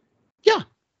Lee? Yeah.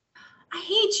 I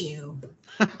hate you.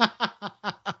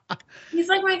 He's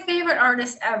like my favorite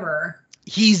artist ever.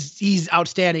 He's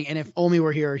outstanding. And if Omi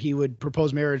were here, he would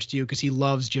propose marriage to you because he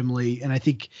loves Jim Lee. And I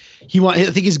think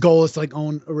his goal is to like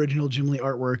own original Jim Lee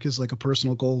artwork is like a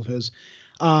personal goal of his.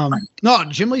 No,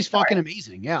 Jim Lee's fucking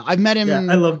amazing. Yeah. I've met him. Yeah,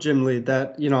 I love Jim Lee.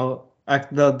 That, you know,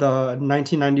 the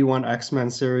 1991 X-Men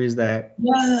series that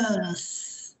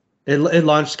it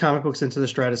launched comic books into the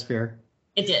stratosphere.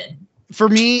 It did. For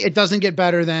me, it doesn't get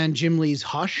better than Jim Lee's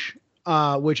Hush,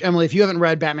 which Emily, if you haven't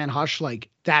read Batman Hush, like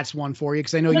that's one for you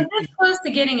because I know you. I was close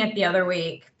to getting it the other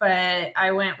week, but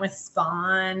I went with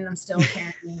Spawn. I'm still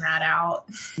carrying that out.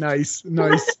 Nice.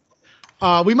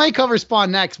 We might cover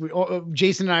Spawn next.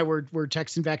 Jason and I were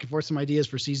texting back and forth some ideas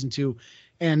for season 2.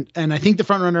 And I think the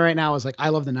front runner right now is like, I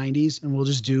love the 90s, and we'll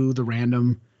just do the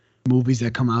random movies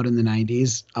that come out in the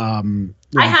 90s.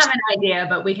 I have an idea,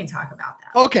 but we can talk about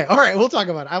that. Okay. All right. We'll talk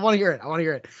about it. I want to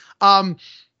hear it.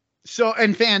 So,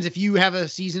 and fans, if you have a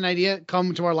season idea,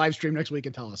 come to our live stream next week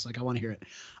and tell us. Like, I want to hear it.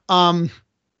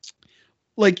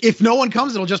 Like if no one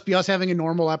comes, it'll just be us having a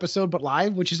normal episode, but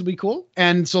live, which is be cool.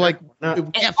 And so like,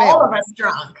 and all of us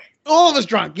drunk. All of us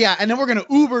drunk. Yeah. And then we're going to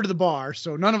Uber to the bar.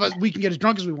 So none of us, we can get as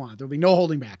drunk as we want. There'll be no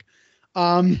holding back.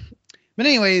 But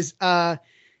anyways,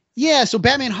 yeah, so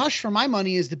Batman Hush for my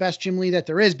money is the best Jim Lee that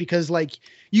there is, because like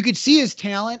you could see his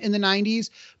talent in the 90s,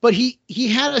 but he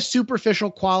had a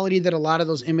superficial quality that a lot of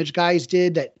those Image guys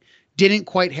did that didn't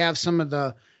quite have some of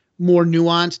the more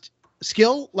nuanced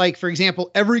skill. Like, for example,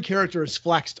 every character is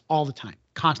flexed all the time,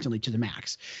 constantly to the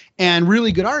max. And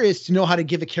really good artists know how to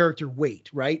give a character weight,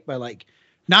 right? By like,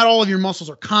 not all of your muscles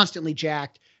are constantly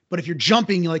jacked, but if you're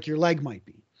jumping, like your leg might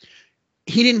be.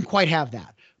 He didn't quite have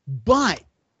that. But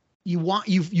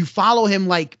you follow him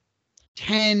like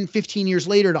 10, 15 years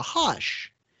later to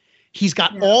Hush. He's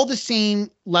got all the same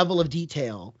level of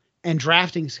detail and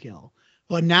drafting skill,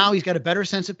 but now he's got a better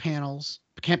sense of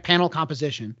panel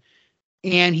composition,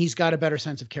 and he's got a better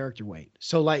sense of character weight.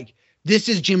 So like, this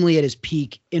is Jim Lee at his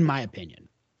peak, in my opinion.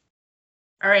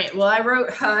 All right. Well, I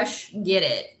wrote Hush. Get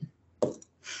it.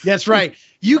 That's right.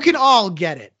 You can all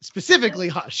get it. Specifically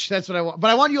Hush. That's what I want. But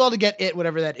I want you all to get it,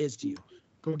 whatever that is to you.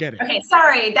 Go get it. Okay,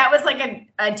 sorry. That was like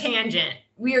a tangent.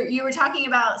 You were talking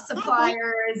about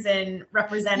suppliers and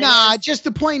representatives. Nah, just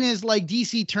the point is, like,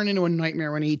 DC turned into a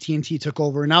nightmare when AT&T took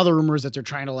over. Now the rumor is that they're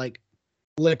trying to like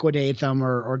liquidate them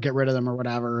or get rid of them or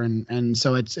whatever. And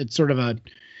so it's sort of a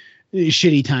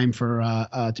shitty time for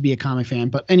to be a comic fan.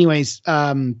 But anyways,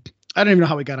 I don't even know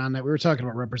how we got on that. We were talking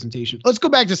about representation. Let's go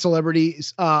back to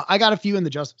celebrities. I got a few in the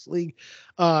Justice League.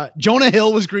 Jonah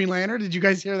Hill was Green Lantern. Did you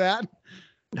guys hear that?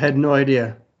 I had no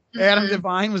idea. Adam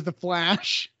Devine was the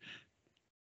Flash.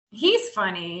 He's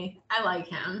funny. I like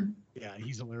him. Yeah,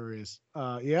 he's hilarious.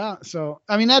 Yeah. So,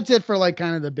 I mean, that's it for like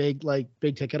kind of the big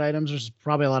ticket items. There's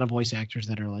probably a lot of voice actors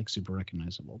that are like super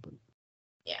recognizable, but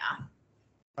yeah.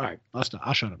 All right. I'll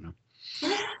shut up now.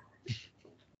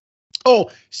 Oh,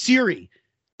 Siri.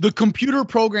 The computer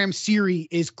program Siri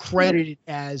is credited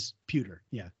as Pewter.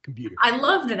 Yeah, computer. I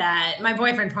loved that. My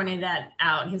boyfriend pointed that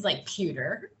out. He's like,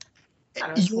 Pewter.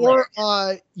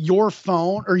 Your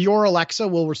phone or your Alexa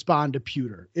will respond to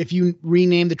Pewter. If you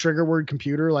rename the trigger word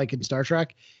computer, like in Star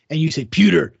Trek, and you say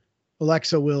Pewter,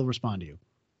 Alexa will respond to you.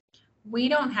 We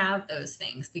don't have those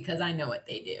things because I know what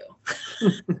they do.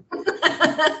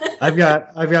 I've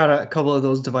got a couple of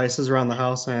those devices around the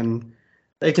house, and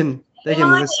they can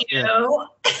listen. Yeah.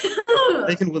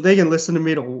 They can listen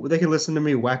to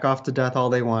me whack off to death all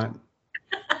they want.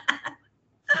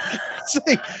 It's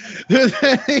like,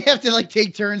 they have to like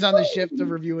take turns on the shift of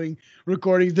reviewing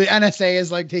recordings. The NSA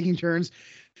is like taking turns.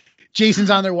 Jason's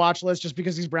on their watch list just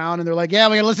because he's brown, and they're like, yeah,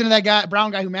 we gotta listen to that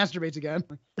brown guy who masturbates again.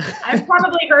 I've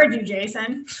probably heard you,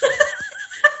 Jason.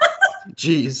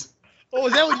 Jeez. Oh,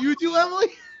 is that what you do, Emily?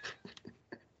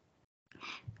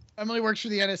 Emily works for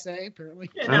the NSA, apparently.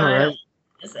 I know, right?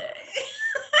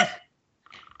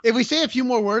 If we say a few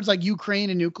more words like Ukraine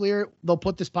and nuclear, they'll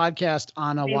put this podcast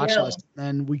on a watch list,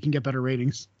 and we can get better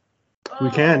ratings.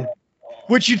 We can.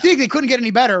 Which you'd think they couldn't get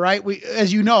any better, right? We,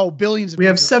 as you know, billions. We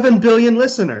have 7 billion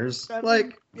listeners.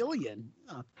 7 billion.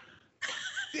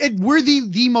 We're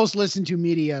the most listened to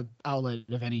media outlet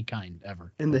of any kind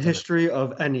ever. In the history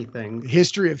of anything.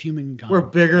 History of humankind. We're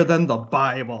bigger than the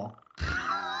Bible.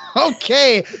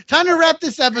 Okay, time to wrap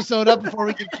this episode up before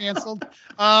we get canceled.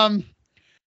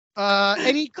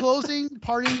 Any closing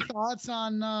parting thoughts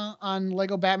on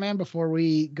Lego Batman before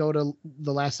we go to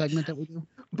the last segment that we do?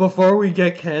 Before we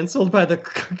get canceled by the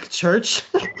church?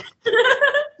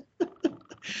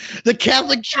 The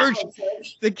Catholic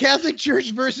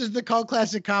Church versus the Cult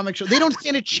Classic Comic Show. They don't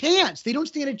stand a chance. They don't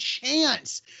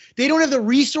have the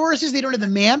resources. They don't have the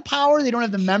manpower. They don't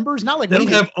have the members. Not like they don't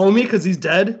have Omi because he's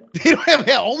dead. They don't have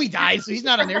Omi died, so he's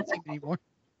not on their team anymore.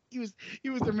 He was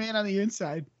their man on the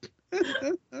inside.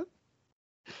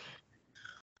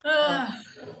 All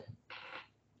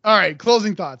right,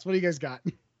 closing thoughts. What do you guys got?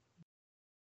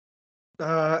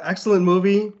 Excellent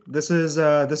movie. This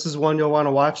is one you'll want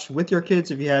to watch with your kids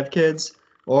if you have kids,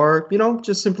 or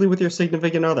just simply with your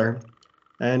significant other.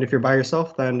 And if you're by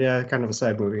yourself, then yeah, kind of a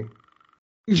sad movie.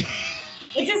 It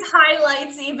just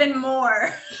highlights even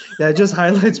more. Yeah, it just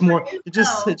highlights more. It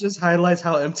just highlights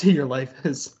how empty your life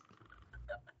is.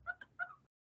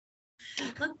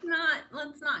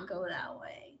 Let's not go that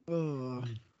way.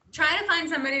 Try to find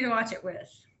somebody to watch it with.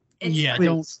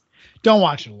 Don't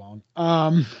watch it alone.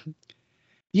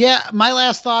 Yeah, my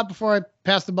last thought before I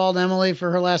pass the ball to Emily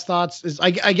for her last thoughts is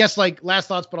I guess like last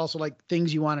thoughts, but also like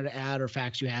things you wanted to add or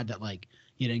facts you had that like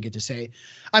you didn't get to say.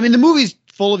 I mean, the movie's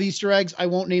full of Easter eggs. I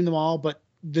won't name them all, but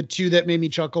the two that made me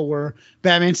chuckle were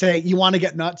Batman saying, "You want to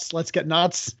get nuts? Let's get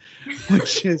nuts,"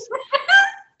 which is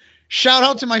shout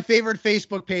out to my favorite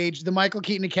Facebook page, the Michael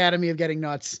Keaton Academy of Getting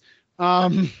Nuts.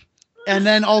 And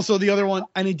then also the other one,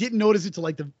 and I didn't notice it till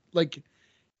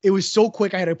it was so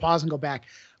quick I had to pause and go back.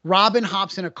 Robin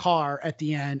hops in a car at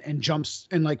the end and jumps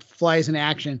and like flies in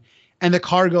action, and the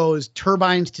car goes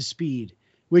turbines to speed,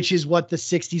 which is what the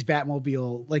 60s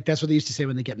Batmobile, like that's what they used to say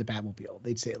when they get in the Batmobile.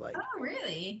 They'd say like, oh,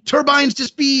 really? Turbines to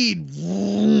speed,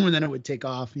 and then it would take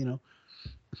off, you know.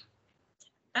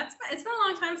 It's been a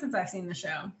long time since I've seen the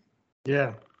show.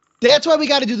 Yeah. That's why we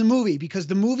got to do the movie, because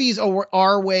the movies are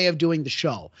our way of doing the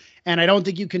show. And I don't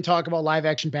think you can talk about live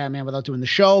action Batman without doing the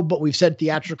show, but we've said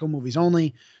theatrical movies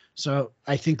only. So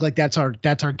I think like that's our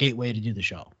gateway to do the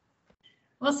show.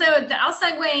 Well, so I'll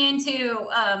segue into,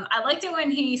 I liked it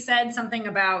when he said something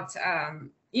about,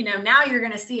 now you're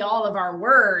going to see all of our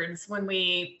words when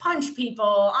we punch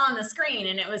people on the screen.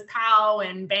 And it was pow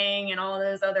and bang and all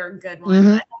those other good ones.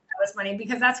 I thought that was funny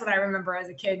because that's what I remember as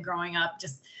a kid growing up,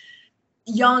 just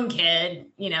young kid,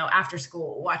 after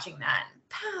school watching that.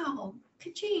 Pow,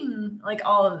 ka-ching, like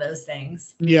all of those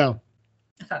things. Yeah.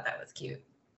 I thought that was cute.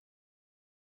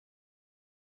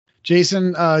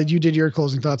 Jason, you did your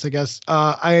closing thoughts, I guess.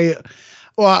 I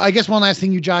guess one last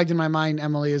thing you jogged in my mind,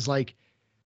 Emily, is like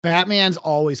Batman's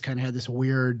always kind of had this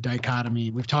weird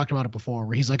dichotomy. We've talked about it before,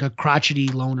 where he's like a crotchety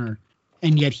loner,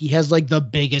 and yet he has like the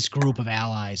biggest group of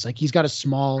allies. Like he's got a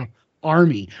small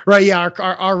army, right? Yeah,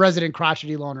 our resident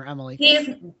crotchety loner, Emily.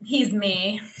 He's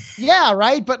me. Yeah,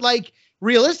 right. But like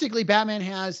realistically, Batman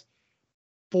has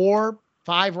 4,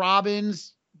 5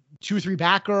 Robins, 2, 3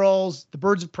 Batgirls, the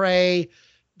Birds of Prey.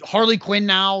 Harley Quinn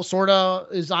now sort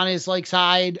of is on his like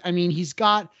side. I mean, he's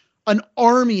got an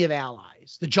army of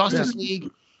allies, the Justice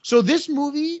League. So this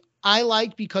movie I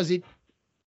liked because it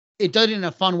does it in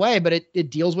a fun way, but it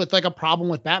deals with like a problem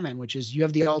with Batman, which is you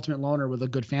have the ultimate loner with a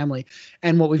good family.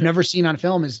 And what we've never seen on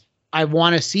film is I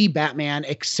want to see Batman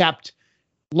accept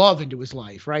love into his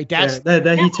life, right? That's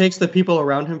that he takes the people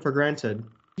around him for granted.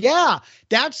 Yeah,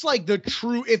 that's like the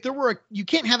true. If there were, you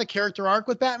can't have a character arc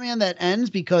with Batman that ends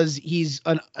because he's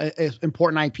an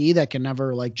important IP that can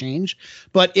never like change.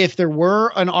 But if there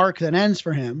were an arc that ends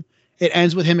for him, it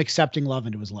ends with him accepting love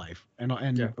into his life and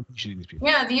appreciating these people.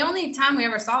 Yeah, the only time we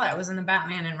ever saw that was in the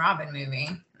Batman and Robin movie,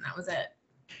 and that was it.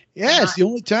 Yeah, it's the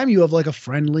only time you have like a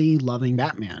friendly, loving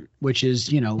Batman, which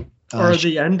is or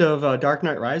the end of Dark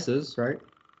Knight Rises, right?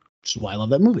 Which is why I love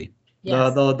that movie.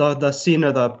 Yes. The scene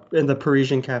in the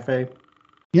Parisian cafe.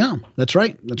 Yeah, that's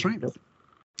right. That's right.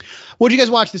 What did you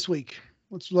guys watch this week?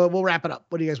 We'll wrap it up.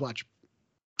 What do you guys watch?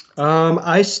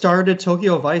 I started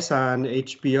Tokyo Vice on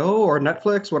HBO or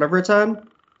Netflix, whatever it's on.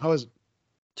 How is it?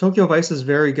 Tokyo Vice is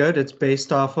very good. It's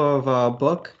based off of a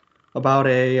book about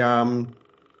a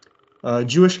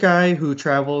Jewish guy who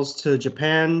travels to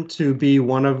Japan to be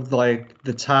one of like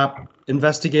the top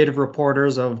investigative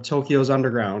reporters of Tokyo's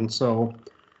underground. So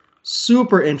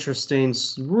super interesting,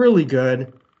 really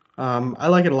good. I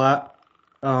like it a lot.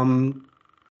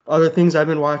 Other things I've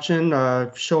been watching,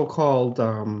 a show called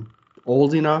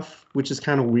Old Enough, which is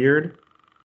kind of weird.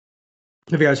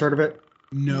 Have you guys heard of it?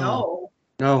 No.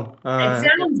 It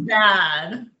sounds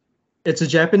bad. It's a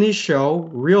Japanese show,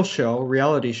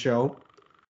 reality show,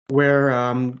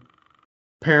 where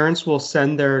parents will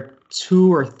send their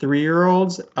 2 or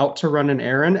 3-year-olds out to run an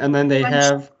errand, and then they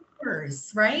have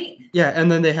right? Yeah,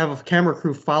 and then they have a camera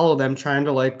crew follow them trying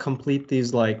to like complete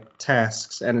these like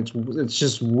tasks, and it's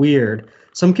just weird.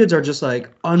 Some kids are just like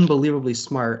unbelievably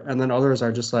smart, and then others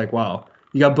are just like, wow,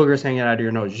 you got boogers hanging out of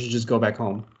your nose. You should just go back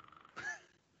home.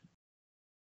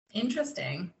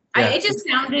 Interesting. Yeah. It just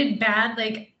sounded bad,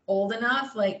 like old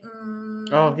enough, like.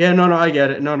 Oh yeah, no, I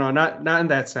get it. No, not in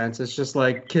that sense. It's just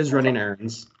like kids running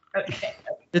errands. Okay.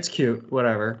 It's cute,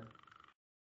 whatever.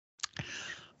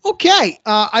 Okay.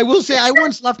 I will say I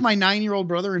once left my 9-year-old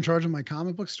brother in charge of my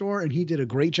comic book store, and he did a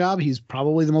great job. He's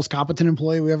probably the most competent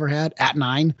employee we ever had at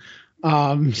 9.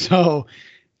 Yeah,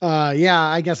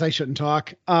 I guess I shouldn't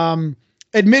talk.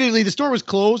 Admittedly, the store was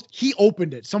closed. He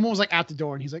opened it. Someone was like at the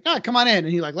door, and he's like, come on in.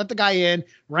 And he like let the guy in,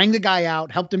 rang the guy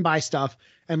out, helped him buy stuff,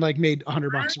 and like made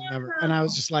 $100 or whatever. And I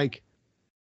was just like,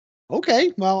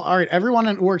 okay, well, all right. Everyone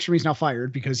who works for me is now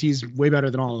fired because he's way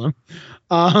better than all of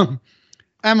them.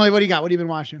 Emily, what do you got? What have you been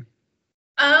watching?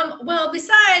 Well,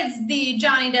 besides the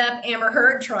Johnny Depp Amber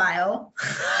Heard trial.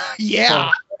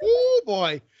 Yeah. Oh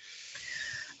boy.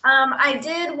 I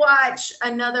did watch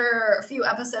another few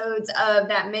episodes of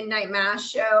that Midnight Mass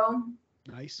show.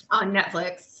 Nice. On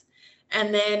Netflix.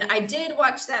 And then I did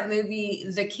watch that movie,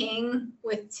 The King,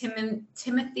 with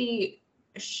Timothy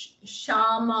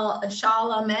Chalamet.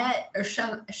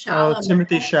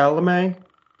 Timothy Chalamet.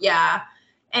 Yeah.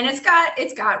 And it's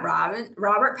got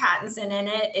Robert Pattinson in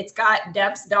it. It's got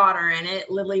Depp's daughter in it,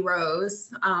 Lily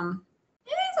Rose.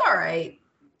 It's all right.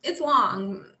 It's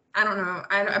long. I don't know.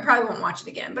 I probably won't watch it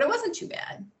again, but it wasn't too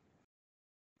bad.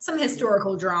 Some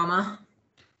historical drama.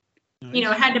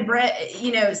 Nice. Had to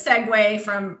segue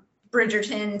from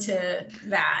Bridgerton to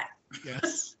that.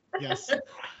 Yes.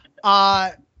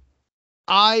 I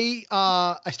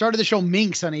started the show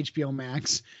Minx on HBO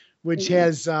Max, which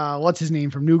has what's his name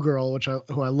from New Girl,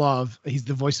 who I love. He's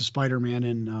the voice of Spider-Man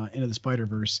in Into the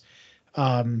Spider-Verse.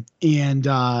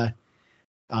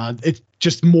 It's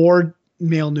just more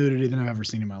male nudity than I've ever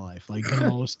seen in my life. Like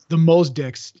the most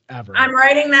dicks ever. I'm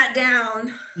writing that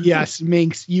down. Yes,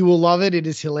 Minx, you will love it. It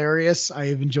is hilarious. I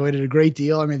have enjoyed it a great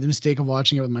deal. I made the mistake of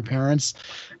watching it with my parents.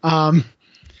 So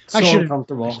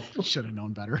uncomfortable. Should have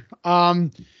known better.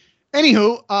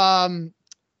 Anywho,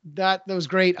 that was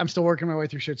great. I'm still working my way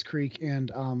through Schitt's Creek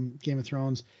and Game of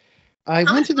Thrones. I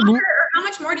went to the movie. How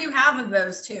much more do you have of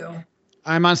those two?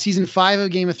 I'm on season 5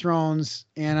 of Game of Thrones,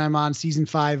 and I'm on season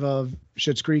 5 of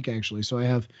Schitt's Creek, actually. So I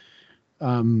have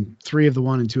 3 of the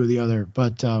one and 2 of the other.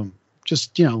 But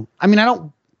just, I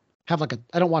don't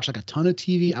watch like a ton of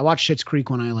TV. I watch Schitt's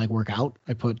Creek when I work out.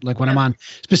 I put when I'm on,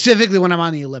 specifically when I'm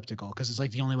on the elliptical, because it's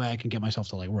like the only way I can get myself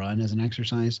to run as an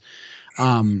exercise.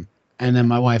 And then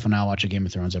my wife and I watch a Game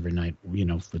of Thrones every night,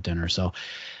 for dinner. So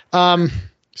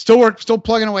still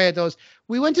plugging away at those.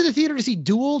 We went to the theater to see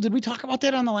Duel. Did we talk about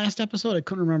that on the last episode? I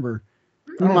couldn't remember.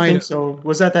 I don't think so.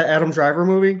 Was that Adam Driver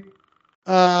movie?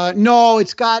 No,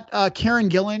 it's got Karen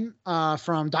Gillan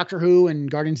from Doctor Who and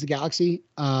Guardians of the Galaxy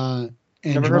and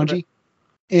Jumanji.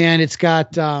 And it's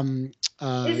got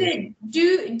is it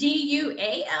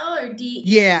DUAL or D?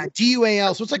 Yeah,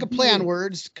 DUAL. So it's like a play on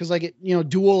words because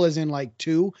duel is in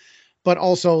 2, but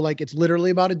also it's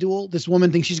literally about a duel. This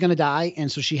woman thinks she's gonna die, and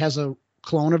so she has a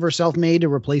clone of herself made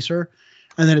to replace her,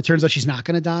 and then it turns out she's not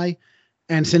gonna die.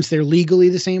 And since they're legally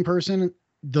the same person,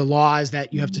 the law is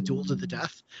that you have to duel to the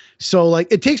death. So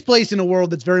it takes place in a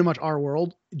world that's very much our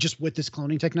world, just with this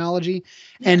cloning technology.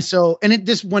 Yeah. And so,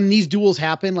 when these duels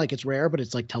happen, it's rare, but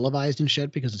it's televised and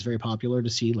shit because it's very popular to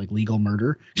see legal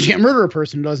murder. You can't murder a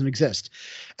person who doesn't exist.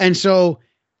 And so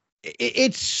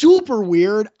it's super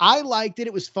weird. I liked it.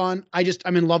 It was fun.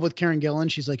 I'm in love with Karen Gillan.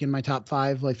 She's in my top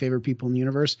 5 favorite people in the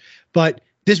universe, but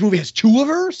this movie has 2 of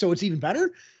her. So it's even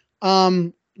better.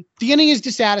 The ending is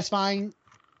dissatisfying,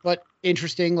 but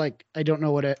interesting. I don't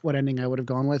know what ending I would have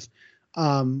gone with.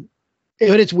 But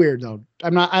it's weird though. I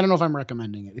don't know if I'm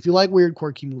recommending it. If you like weird,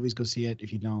 quirky movies, go see it.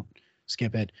 If you don't,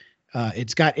 skip it.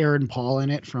 It's got Aaron Paul in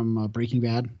it from Breaking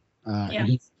Bad.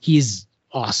 And he's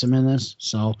awesome in this.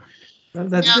 So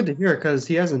that's good to hear because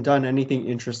he hasn't done anything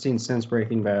interesting since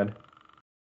Breaking Bad.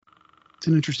 It's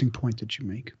an interesting point that you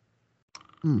make.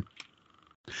 And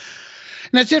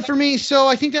that's it for me. So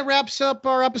I think that wraps up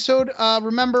our episode.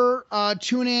 Remember,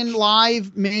 tune in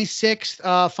live May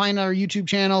 6th. Find our YouTube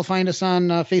channel. Find us on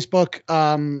Facebook.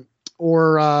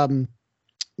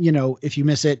 If you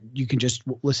miss it, you can just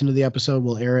listen to the episode.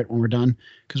 We'll air it when we're done.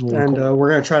 We're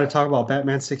going to try to talk about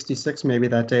Batman 66 maybe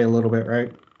that day a little bit,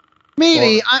 right?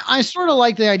 Maybe. I sort of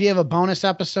like the idea of a bonus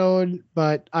episode,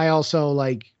 but I also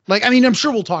I'm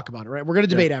sure we'll talk about it, right? We're going to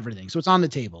debate everything. So it's on the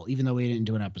table, even though we didn't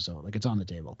do an episode. It's on the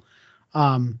table.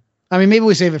 Maybe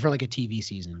we save it for a TV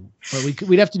season, but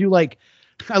we'd have to do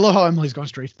I love how Emily's going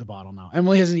straight to the bottle now.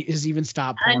 Emily has even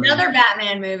stopped. Another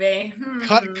Batman movie.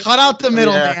 Cut out the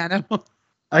middle, man.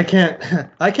 I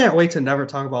can't wait to never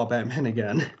talk about Batman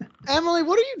again. Emily,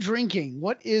 what are you drinking?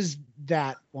 What is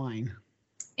that wine?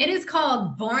 It is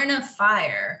called Born of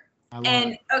Fire.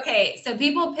 And okay, so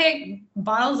people pick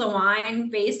bottles of wine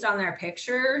based on their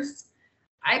pictures.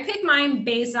 I pick mine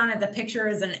based on the picture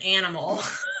is an animal.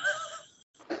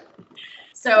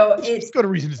 So it's got a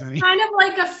reason as any. Kind of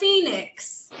like a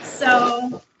phoenix.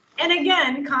 So, and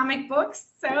again, comic books.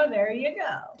 So there you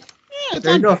go. Yeah,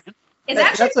 there you go. It's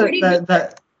actually pretty good.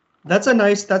 That's a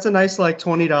nice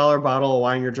 $20 bottle of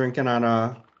wine you're drinking on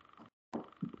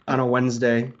a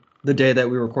Wednesday, the day that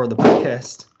we record the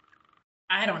podcast.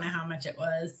 I don't know how much it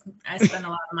was. I spent a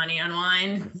lot of money on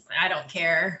wine. I don't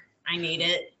care. I need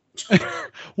it.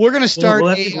 We're gonna start. We'll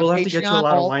have to get you a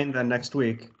lot of wine then next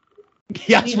week.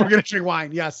 Yes, we're gonna drink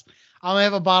wine. Yes, I'll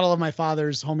have a bottle of my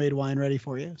father's homemade wine ready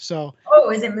for you. So.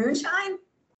 Oh, is it moonshine?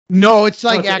 No, it's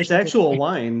it's actual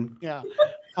wine. Yeah.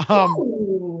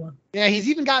 Yeah, he's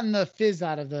even gotten the fizz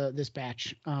out of this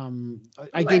batch.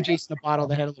 I gave Jason a bottle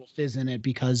that had a little fizz in it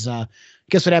because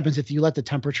guess what happens if you let the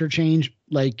temperature change?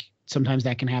 Sometimes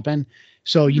that can happen.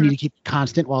 So you need to keep it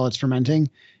constant while it's fermenting.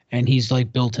 And he's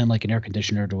built in an air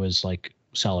conditioner to his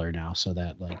cellar now, so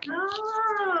that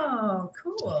Oh,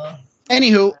 cool.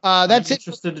 Anywho, that's it.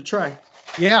 Interested to try.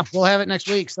 Yeah, we'll have it next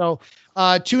week. So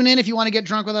tune in if you want to get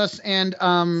drunk with us and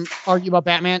argue about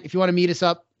Batman. If you want to meet us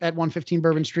up at 115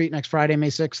 Bourbon Street next Friday, May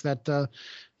 6th,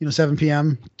 7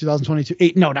 p.m. 2022.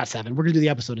 8? No, not 7. We're gonna do the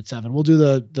episode at 7. We'll do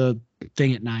the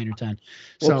thing at 9 or 10.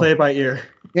 We'll play it by ear.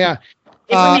 Yeah.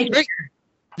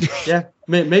 Yeah.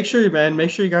 Make sure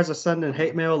you guys are sending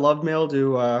hate mail, love mail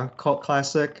to Cult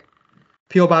Classic,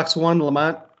 P.O. Box 1,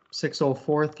 Lamont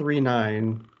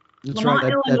 60439. That's Lamont,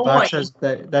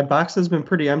 right. That box has been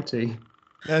pretty empty.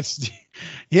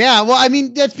 Yeah. Well, I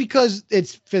mean, that's because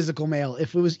it's physical mail.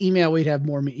 If it was email, we'd have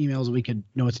more emails. We could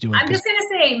know what to do with. I'm just gonna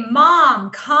say,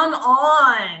 Mom, come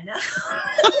on.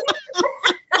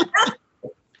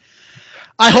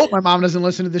 I hope my mom doesn't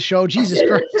listen to the show. Jesus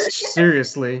Christ.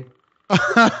 Seriously.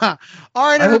 All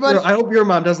right, everybody. I hope your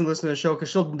mom doesn't listen to the show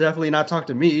because she'll definitely not talk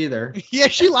to me either. Yeah,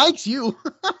 she likes you.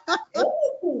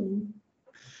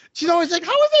 She's always like,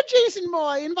 "How is that Jason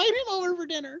boy? Invite him over for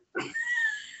dinner."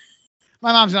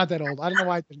 My mom's not that old. I don't know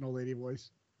why there's an old lady voice.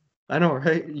 I know,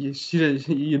 right?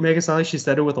 You make it sound like she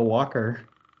said it with a walker.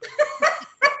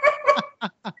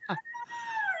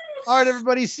 All right,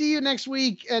 everybody. See you next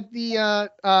week at the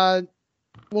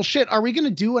well, shit. Are we going to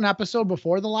do an episode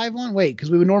before the live one? Wait, because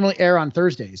we would normally air on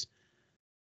Thursdays.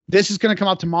 This is going to come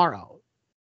out tomorrow.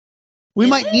 We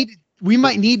might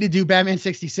need to do Batman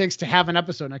 66 to have an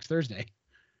episode next Thursday.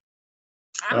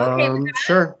 I'm okay with that.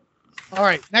 Sure. All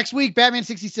right, next week, Batman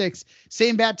 66,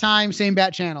 same bat time, same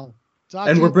bat channel.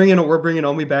 We're bringing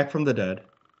Omi back from the dead.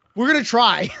 We're gonna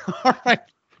try. All right.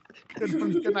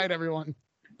 Good night, everyone.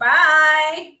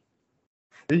 Bye.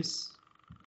 Peace.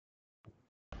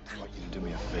 I want you to do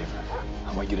me a favor.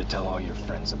 I want you to tell all your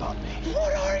friends about me.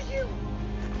 What are you?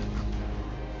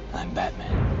 I'm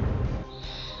Batman.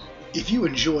 If you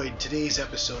enjoyed today's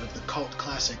episode of the Cult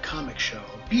Classic Comic Show,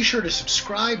 be sure to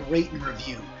subscribe, rate, and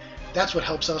review. That's what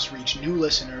helps us reach new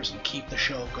listeners and keep the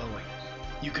show going.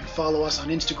 You can follow us on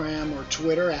Instagram or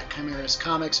Twitter at Chimeras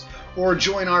Comics, or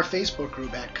join our Facebook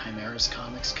group at Chimeras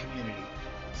Comics Community.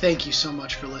 Thank you so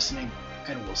much for listening,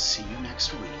 and we'll see you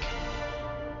next week.